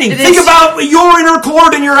exciting. Think about your inner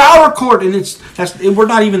court and your outer court, and we're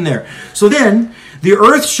not even there. So then the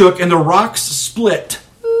earth shook and the rocks split.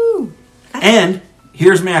 Ooh. And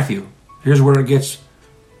here's Matthew. Here's where it gets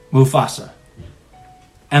Mufasa.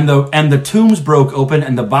 And the tombs broke open,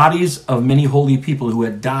 and the bodies of many holy people who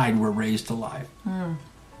had died were raised alive.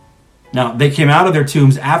 Now, they came out of their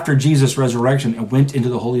tombs after Jesus' resurrection and went into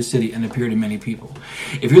the holy city and appeared to many people.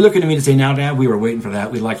 If you're looking at me to say, now, Dad, we were waiting for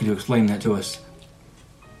that, we'd like you to explain that to us.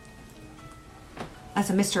 That's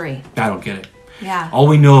a mystery. I don't get it. Yeah. All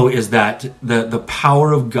we know is that the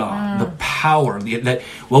power of God, the power,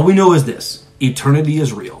 what we know is this: eternity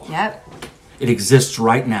is real. Yep. It exists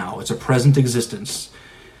right now. It's a present existence.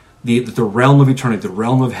 The realm of eternity, the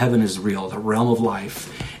realm of heaven is real, the realm of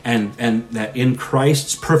life. And that in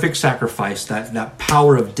Christ's perfect sacrifice, that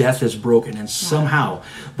power of death is broken. And somehow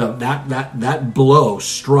that blow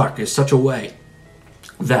struck in such a way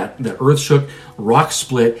that the earth shook, rocks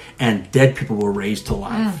split, and dead people were raised to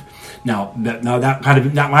life. Now that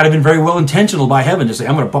might have been very well intentional by heaven to say,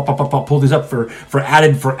 I'm going to pull these up for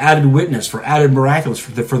added witness, for added miraculous,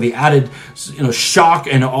 for the added shock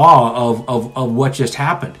and awe of what just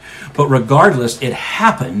happened. But regardless, it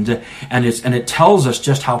happened, and it tells us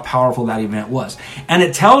just how powerful that event was. And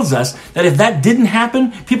it tells us that if that didn't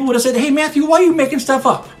happen, people would have said, hey, Matthew, why are you making stuff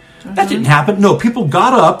up? That didn't happen. No, people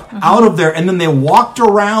got up out of there, and then they walked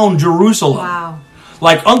around Jerusalem. Wow.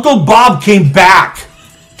 Like Uncle Bob came back.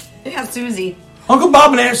 Yeah, Susie. Uncle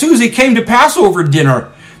Bob and Aunt Susie came to Passover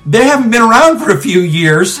dinner. They haven't been around for a few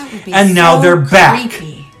years, and now they're back.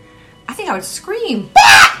 Creepy. I think I would scream.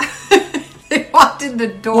 They walked in the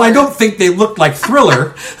door. Well, I don't think they looked like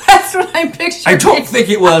Thriller. That's what I'm picturing. I don't think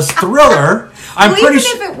it was Thriller. I'm even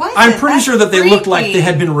if it wasn't, I'm pretty sure that they looked like creepy. they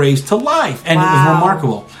had been raised to life, and it was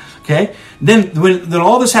remarkable. Okay? Then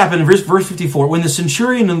all this happened, in verse 54, when the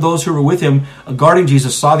centurion and those who were with him guarding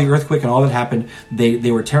Jesus saw the earthquake and all that happened,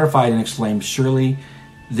 they were terrified and exclaimed, surely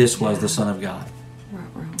this was the Son of God.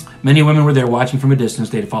 Many women were there watching from a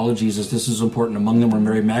distance. They had followed Jesus. This is important. Among them were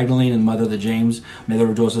Mary Magdalene and mother of James, mother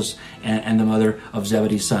of Joseph, and the mother of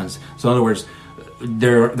Zebedee's sons. So in other words,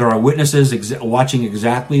 there are witnesses watching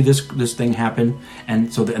exactly this thing happen,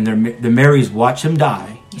 and so the Marys watch him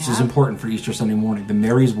die. This is important for Easter Sunday morning. The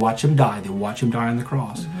Marys watch him die. They watch him die on the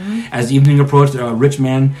cross. As evening approached, a rich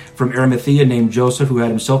man from Arimathea named Joseph, who had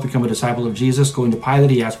himself become a disciple of Jesus, going to Pilate,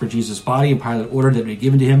 he asked for Jesus' body, and Pilate ordered that it be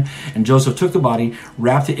given to him. And Joseph took the body,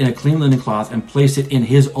 wrapped it in a clean linen cloth, and placed it in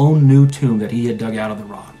his own new tomb that he had dug out of the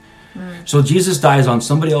rock. So Jesus dies on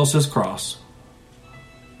somebody else's cross,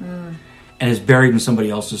 and is buried in somebody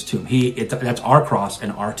else's tomb. That's our cross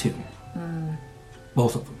and our tomb.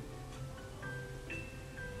 Both of them.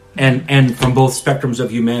 And from both spectrums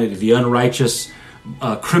of humanity, the unrighteous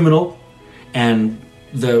criminal and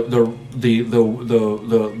the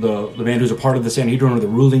man who's a part of the Sanhedrin, or the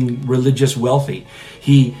ruling religious wealthy.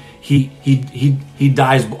 He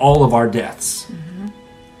dies all of our deaths.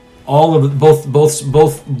 All of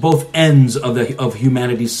both ends of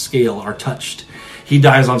humanity's scale are touched. He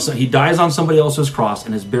dies on somebody else's cross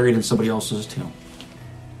and is buried in somebody else's tomb.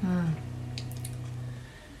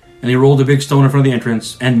 And he rolled a big stone in front of the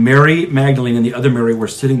entrance, and Mary Magdalene and the other Mary were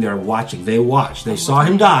sitting there watching. They watched. They saw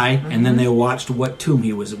him die, and then they watched what tomb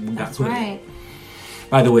he got put in.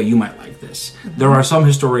 By the way, you might like this. There are some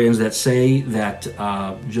historians that say that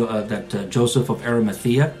Joseph of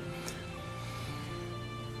Arimathea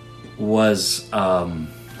was a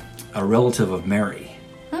relative of Mary.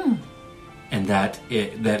 And that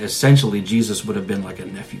essentially Jesus would have been like a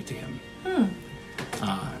nephew to him.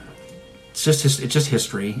 It's just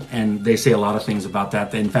history, and they say a lot of things about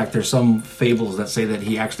that. In fact, there's some fables that say that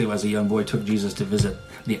he actually, as a young boy, took Jesus to visit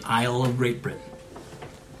the Isle of Great Britain.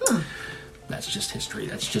 That's just history.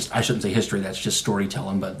 I shouldn't say history, that's just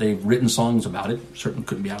storytelling, but they've written songs about it. Certainly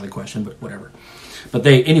couldn't be out of the question, but whatever. But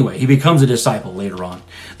anyway, he becomes a disciple later on.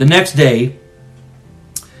 The next day,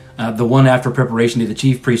 the one after preparation, the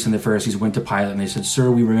chief priests and the Pharisees went to Pilate, and they said, "Sir,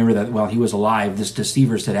 we remember that while he was alive, this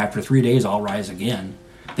deceiver said, 'After 3 days I'll rise again.'"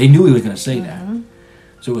 They knew he was going to say that.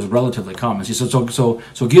 So it was relatively common. He said, so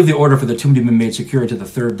give the order for the tomb to be made secure to the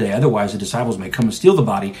third day. Otherwise, the disciples may come and steal the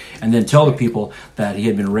body and then tell the people that he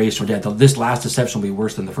had been raised from dead. This last deception will be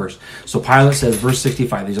worse than the first. So Pilate says, verse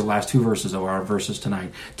 65, these are the last two verses of our verses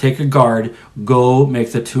tonight. "Take a guard, go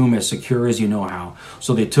make the tomb as secure as you know how."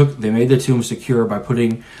 So they made the tomb secure by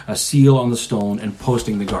putting a seal on the stone and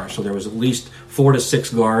posting the guard. So there was at least 4 to 6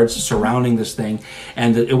 guards surrounding this thing.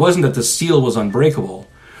 And it wasn't that the seal was unbreakable,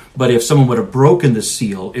 but if someone would have broken the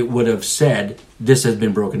seal, it would have said, "This has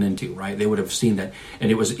been broken into," right? They would have seen that,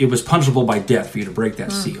 and it was punishable by death for you to break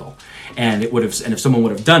that seal. And if someone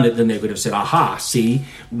would have done it, then they would have said, "Aha! See,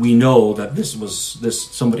 we know that this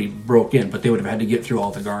somebody broke in," but they would have had to get through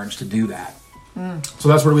all the guards to do that. So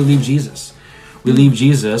that's where we leave Jesus. We leave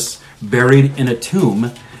Jesus buried in a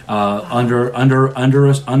tomb. Under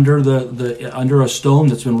a stone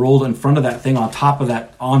that's been rolled in front of that thing, on top of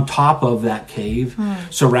that cave,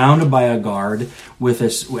 surrounded by a guard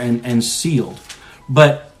and sealed.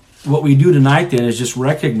 But what we do tonight then is just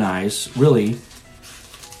recognize really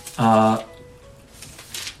that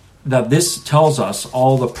this tells us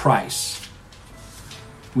all the price.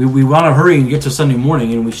 We want to hurry and get to Sunday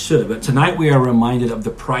morning, and we should, but tonight we are reminded of the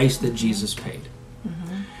price that Jesus paid.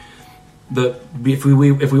 If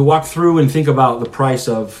we walk through and think about the price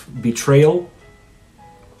of betrayal,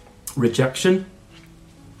 rejection,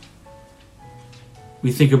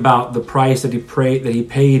 we think about the price that he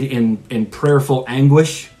paid in prayerful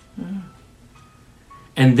anguish,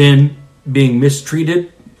 and then being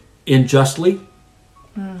mistreated unjustly,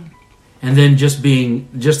 and then just being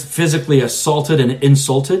physically assaulted and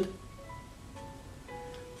insulted,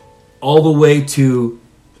 all the way to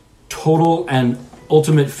total and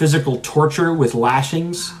ultimate physical torture with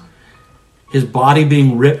lashings, his body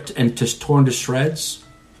being ripped and just torn to shreds,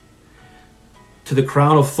 to the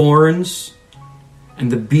crown of thorns and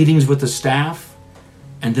the beatings with the staff,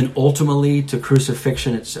 and then ultimately to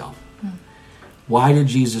crucifixion itself. Why did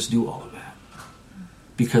Jesus do all of that?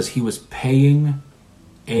 Because he was paying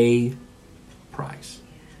a price.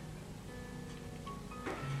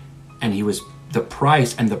 And the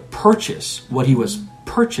price and the purchase, what he was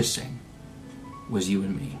purchasing, was you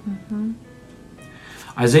and me.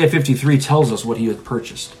 Isaiah 53 tells us what he had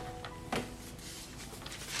purchased.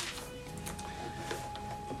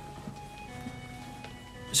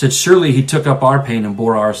 It said, surely he took up our pain and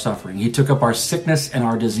bore our suffering. He took up our sickness and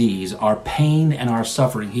our disease, our pain and our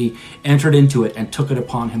suffering. He entered into it and took it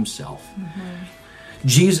upon himself.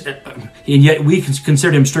 Jesus, and yet we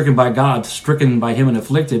consider him stricken by God, stricken by him and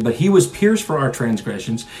afflicted, but he was pierced for our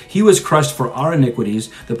transgressions. He was crushed for our iniquities.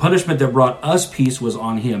 The punishment that brought us peace was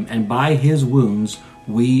on him, and by his wounds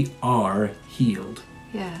we are healed.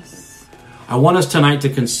 Yes. I want us tonight to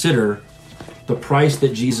consider the price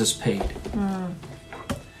that Jesus paid.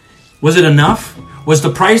 Was it enough? Was the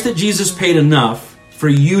price that Jesus paid enough for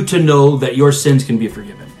you to know that your sins can be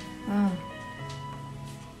forgiven?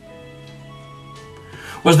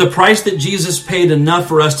 Was the price that Jesus paid enough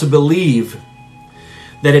for us to believe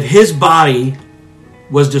that if his body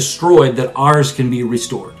was destroyed, that ours can be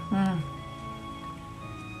restored?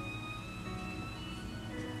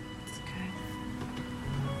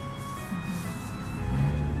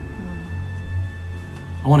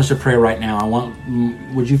 I want us to pray right now.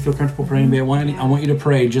 Would you feel comfortable praying? I want you to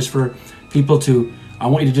pray just for people to. I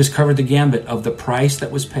want you to just cover the gambit of the price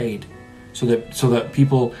that was paid, so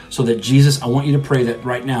that Jesus. I want you to pray that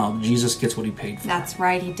right now Jesus gets what he paid for. That's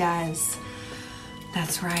right, he does.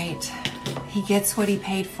 That's right. He gets what he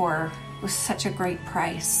paid for. It was such a great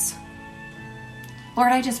price.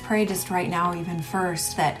 Lord, I just pray just right now, even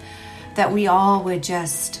first, that we all would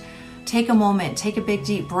just take a moment, take a big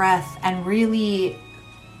deep breath, and really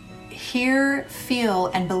hear, feel,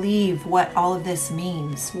 and believe what all of this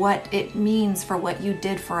means, what it means for what you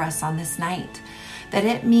did for us on this night. That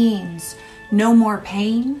it means no more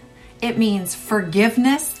pain. It means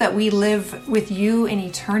forgiveness, that we live with you in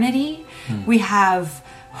eternity. We have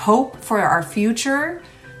hope for our future,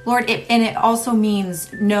 Lord. And it also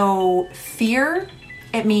means no fear.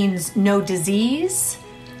 It means no disease,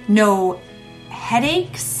 no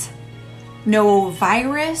headaches, no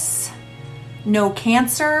virus, no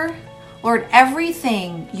cancer. Lord,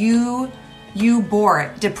 everything you bore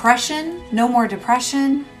it. Depression, no more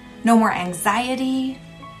depression, no more anxiety.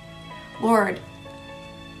 Lord,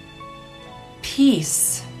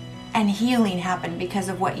 peace and healing happened because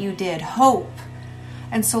of what you did. Hope.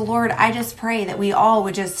 And so, Lord, I just pray that we all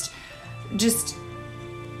would just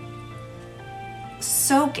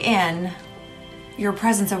soak in your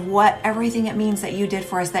presence of what everything it means that you did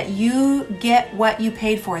for us, that you get what you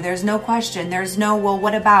paid for. There's no question. There's no, well,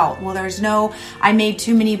 what about? Well, there's no, I made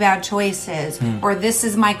too many bad choices, or this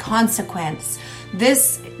is my consequence.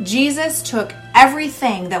 Jesus took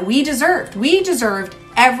everything that we deserved. We deserved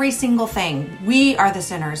every single thing. We are the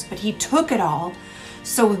sinners, but he took it all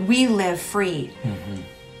so we live free.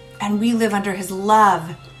 And we live under his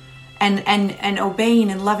love and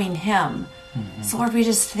obeying and loving him. So Lord, we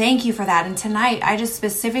just thank you for that. And tonight, I just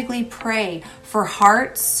specifically pray for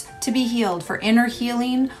hearts to be healed, for inner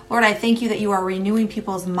healing. Lord, I thank you that you are renewing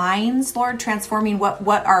people's minds, Lord, transforming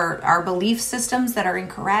what are our belief systems that are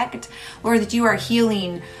incorrect. Lord, that you are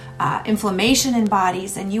healing inflammation in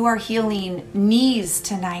bodies, and you are healing knees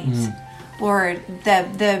tonight. Lord,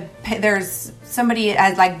 there's somebody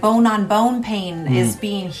as like bone on bone pain is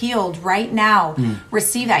being healed right now.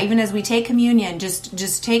 Receive that. Even as we take communion,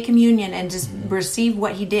 just take communion and just receive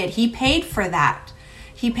what he did. He paid for that.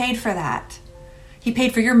 He paid for that. He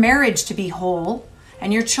paid for your marriage to be whole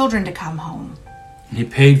and your children to come home. And he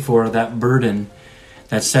paid for that burden,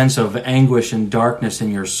 that sense of anguish and darkness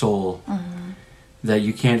in your soul that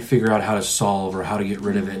you can't figure out how to solve or how to get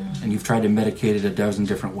rid of it. And you've tried to medicate it a dozen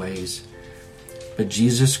different ways. But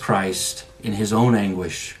Jesus Christ, in his own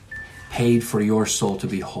anguish, paid for your soul to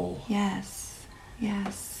be whole. Yes.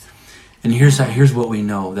 Yes. And here's what we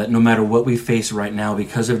know, that no matter what we face right now,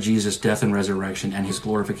 because of Jesus' death and resurrection and his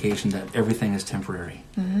glorification, that everything is temporary.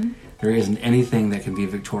 There isn't anything that can be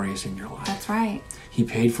victorious in your life. That's right. He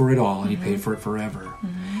paid for it all, and he paid for it forever.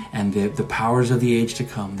 And the powers of the age to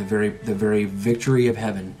come, the very victory of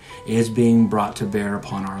heaven, is being brought to bear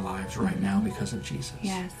upon our lives right now because of Jesus.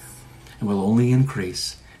 Yes. And will only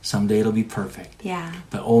increase. Someday it'll be perfect. Yeah.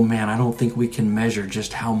 But oh man, I don't think we can measure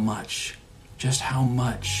just how much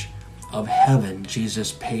of heaven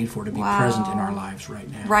Jesus paid for to be present in our lives right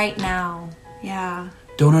now. Right now. Yeah.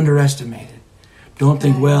 Don't underestimate it. Don't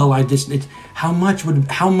think, well, how much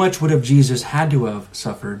would have Jesus had to have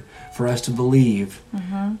suffered for us to believe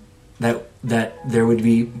that there would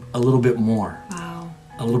be a little bit more. Wow.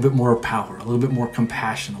 A little bit more power, a little bit more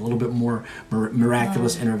compassion, a little bit more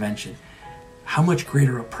miraculous intervention. How much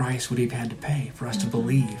greater a price would he have had to pay for us to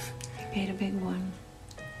believe? He paid a big one.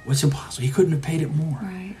 What's impossible? He couldn't have paid it more.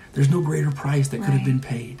 Right. There's no greater price that could have been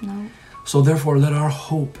paid. No. So therefore, let our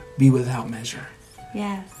hope be without measure.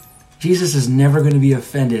 Yes. Jesus is never going to be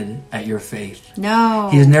offended at your faith. No.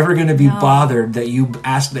 He is never going to be bothered that you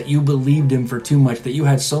asked, that you believed him for too much, that you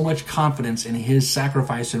had so much confidence in his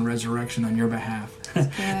sacrifice and resurrection on your behalf,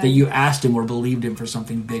 that you asked him or believed him for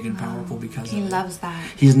something big and powerful because He of it. loves that.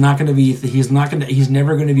 He's never going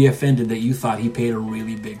to be offended that you thought he paid a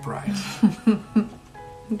really big price.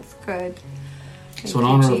 It's good. So in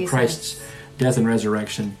honor of Christ's death and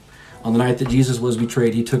resurrection, on the night that Jesus was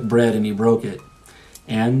betrayed, he took bread and he broke it.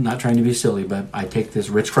 And, not trying to be silly, but I take this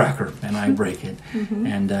rich cracker and I break it.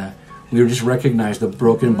 And we just recognize the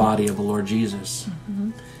broken body of the Lord Jesus.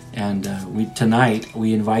 And tonight,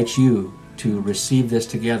 we invite you to receive this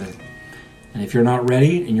together. And if you're not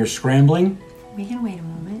ready and you're scrambling, we can wait a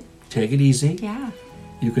moment. Take it easy. Yeah.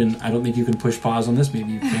 You can. I don't think you can push pause on this.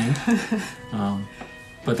 Maybe you can.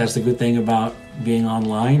 But that's the good thing about being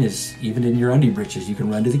online is even in your undie britches, you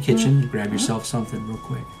can run to the kitchen, grab yourself something real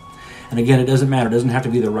quick. And again, it doesn't matter. It doesn't have to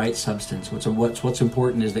be the right substance. What's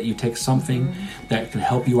important is that you take something that can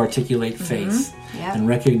help you articulate faith and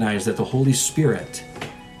recognize that the Holy Spirit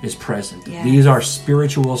is present. Yes. These are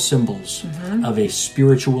spiritual symbols of a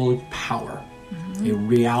spiritual power, a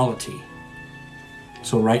reality.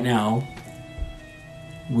 So right now,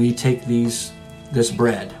 we take this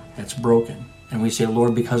bread that's broken, and we say,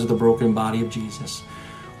 Lord, because of the broken body of Jesus,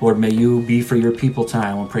 Lord, may you be for your people tonight.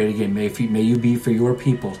 I want to pray it again. May you be for your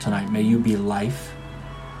people tonight. May you be life,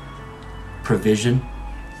 provision,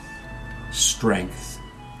 strength.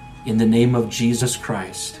 In the name of Jesus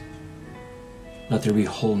Christ, let there be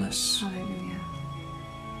wholeness. Hallelujah.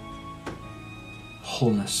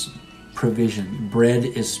 Wholeness, provision.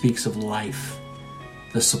 Bread speaks of life,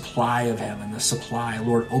 the supply of heaven, the supply.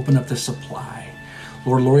 Lord, open up the supply.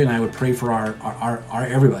 Lord, Lori and I would pray for our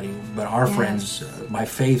everybody, but our friends by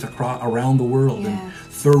faith around the world in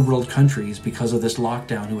third world countries because of this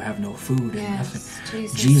lockdown who have no food and nothing.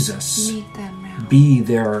 Jesus, meet them now. Be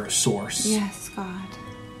their source. Yes, God.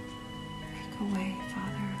 Make a way,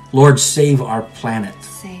 Father. Lord, save our planet.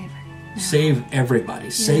 Save. Save everybody.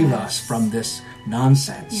 Save us from this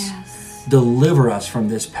nonsense. Yes. Deliver us from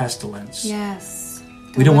this pestilence. Yes.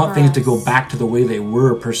 We don't want things to go back to the way they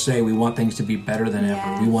were per se. We want things to be better than ever.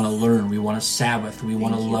 Yes. We want to learn. We want to Sabbath. We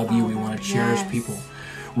want to love you. We want to cherish Yes. people.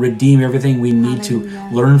 Redeem everything we need to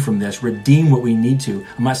learn from this. Redeem what we need to.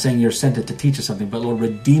 I'm not saying you're sent it to teach us something, but Lord,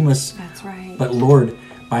 redeem us. That's right. But Lord,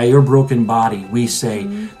 by your broken body, we say,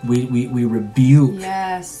 we rebuke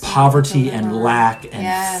poverty and lack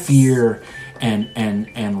and fear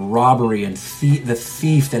and robbery and the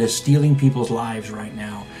thief that is stealing people's lives right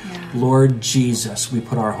now. Lord Jesus, we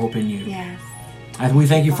put our hope in you. Yes. And we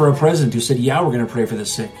thank you for a president who said, we're going to pray for the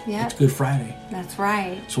sick. Yep. It's Good Friday. That's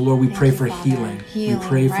right. So Lord, we Thank pray you, for Father. healing. Healing We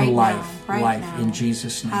pray for right life. now, right life now. in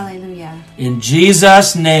Jesus' name. Hallelujah. In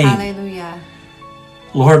Jesus' name. Hallelujah.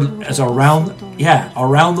 Lord, as around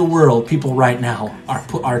the world, people right now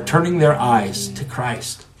are turning their eyes to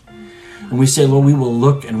Christ. And we say, Lord, we will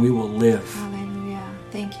look and we will live. Hallelujah.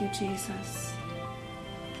 Thank you, Jesus.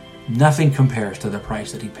 Nothing compares to the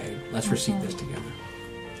price that he paid. Let's receive this together.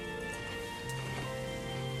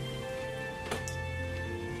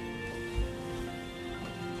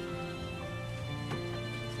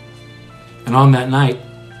 And on that night,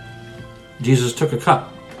 Jesus took a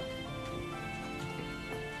cup.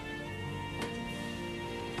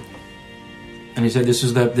 And he said,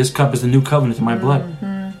 this cup is the new covenant in my blood.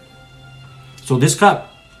 So this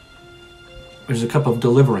cup is a cup of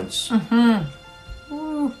deliverance.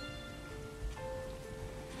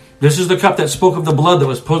 This is the cup that spoke of the blood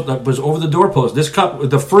that was over the doorpost. This cup,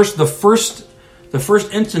 the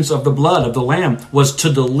first instance of the blood of the Lamb was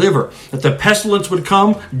to deliver. That the pestilence would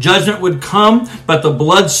come, judgment would come, but the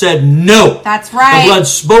blood said no. That's right.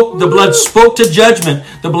 The blood spoke to judgment.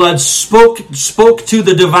 The blood spoke to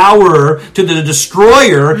the devourer, to the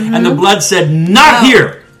destroyer, and the blood said, not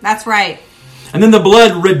here. That's right. And then the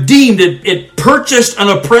blood redeemed it. It purchased an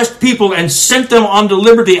oppressed people and sent them on to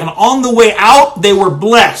liberty. And on the way out, they were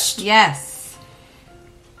blessed. Yes.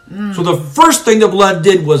 So the first thing the blood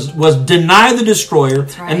did was deny the destroyer.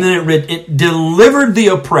 Right. And then it delivered the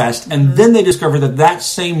oppressed. And then they discovered that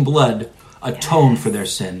same blood atoned for their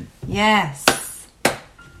sin. Yes.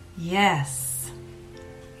 Yes.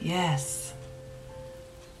 Yes.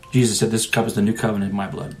 Jesus said, this cup is the new covenant in my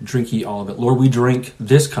blood. Drink ye all of it. Lord, we drink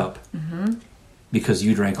this cup because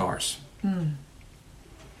you drank ours.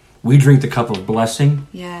 We drink the cup of blessing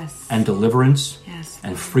and deliverance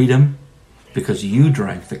and freedom because you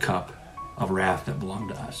drank the cup of wrath that belonged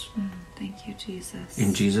to us. Thank you, Jesus.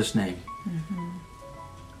 In Jesus' name.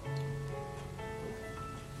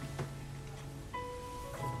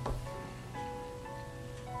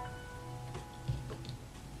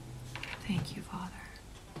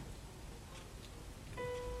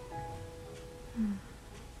 Come,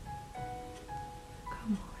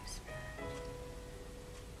 Holy Spirit.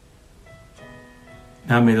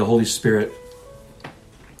 Now may the Holy Spirit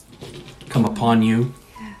come upon you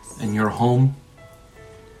and your home.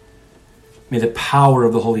 May the power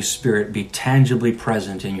of the Holy Spirit be tangibly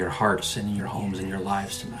present in your hearts and in your homes and your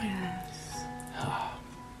lives tonight. Yes.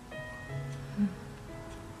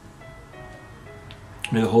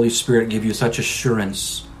 May the Holy Spirit give you such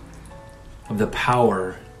assurance of the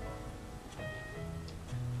power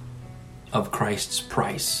of Christ's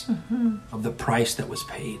price, of the price that was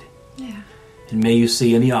paid. Yeah. And may you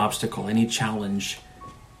see any obstacle, any challenge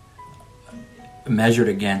measured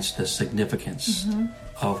against the significance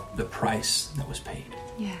of the price that was paid.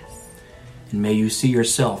 Yes. And may you see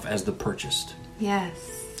yourself as the purchased, Yes.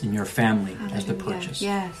 and your family as the Hallelujah. purchased.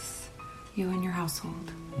 Yes. You and your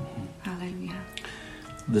household. Hallelujah.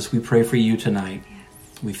 This we pray for you tonight.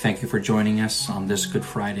 Yes. We thank you for joining us on this Good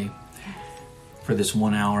Friday, for this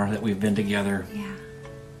 1 hour that we've been together. Yeah.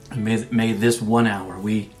 And may this 1 hour,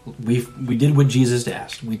 we did what Jesus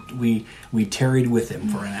asked. We tarried with him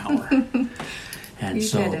for an hour. And You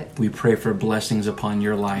so did it. we pray for blessings upon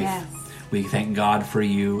your life. Yes. We thank God for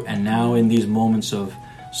you. And now in these moments of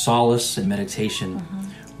solace and meditation,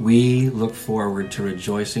 we look forward to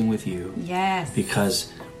rejoicing with you, Yes.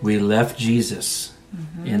 because we left Jesus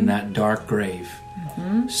in that dark grave,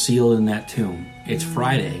 sealed in that tomb. It's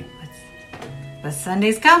Friday. But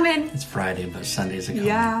Sunday's coming. It's Friday, but Sundays are coming.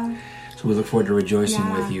 Yeah. So we look forward to rejoicing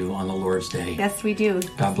Yeah. with you on the Lord's Day. Yes, we do.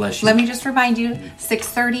 God bless you. Let me just remind you,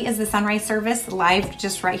 6:30 is the sunrise service, live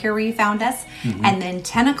just right here where you found us. And then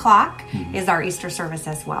 10 o'clock is our Easter service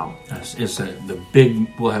as well. It's the big,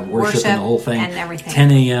 we'll have worship and the whole thing. and everything.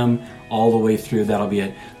 10 a.m. all the way through. That'll be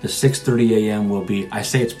it. The 6:30 a.m. will be, I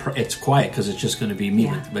say it's quiet because it's just going to be me,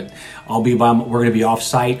 Yeah. but I'll be we're going to be off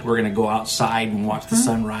site. We're going to go outside and watch the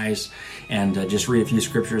sunrise and just read a few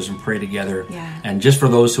scriptures and pray together. Yeah. And just for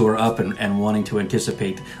those who are up and wanting to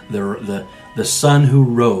anticipate the sun who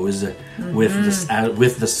rose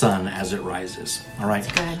with the sun as it rises. All right.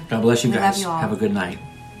 Good. God bless you We love guys. you all. Have a good night.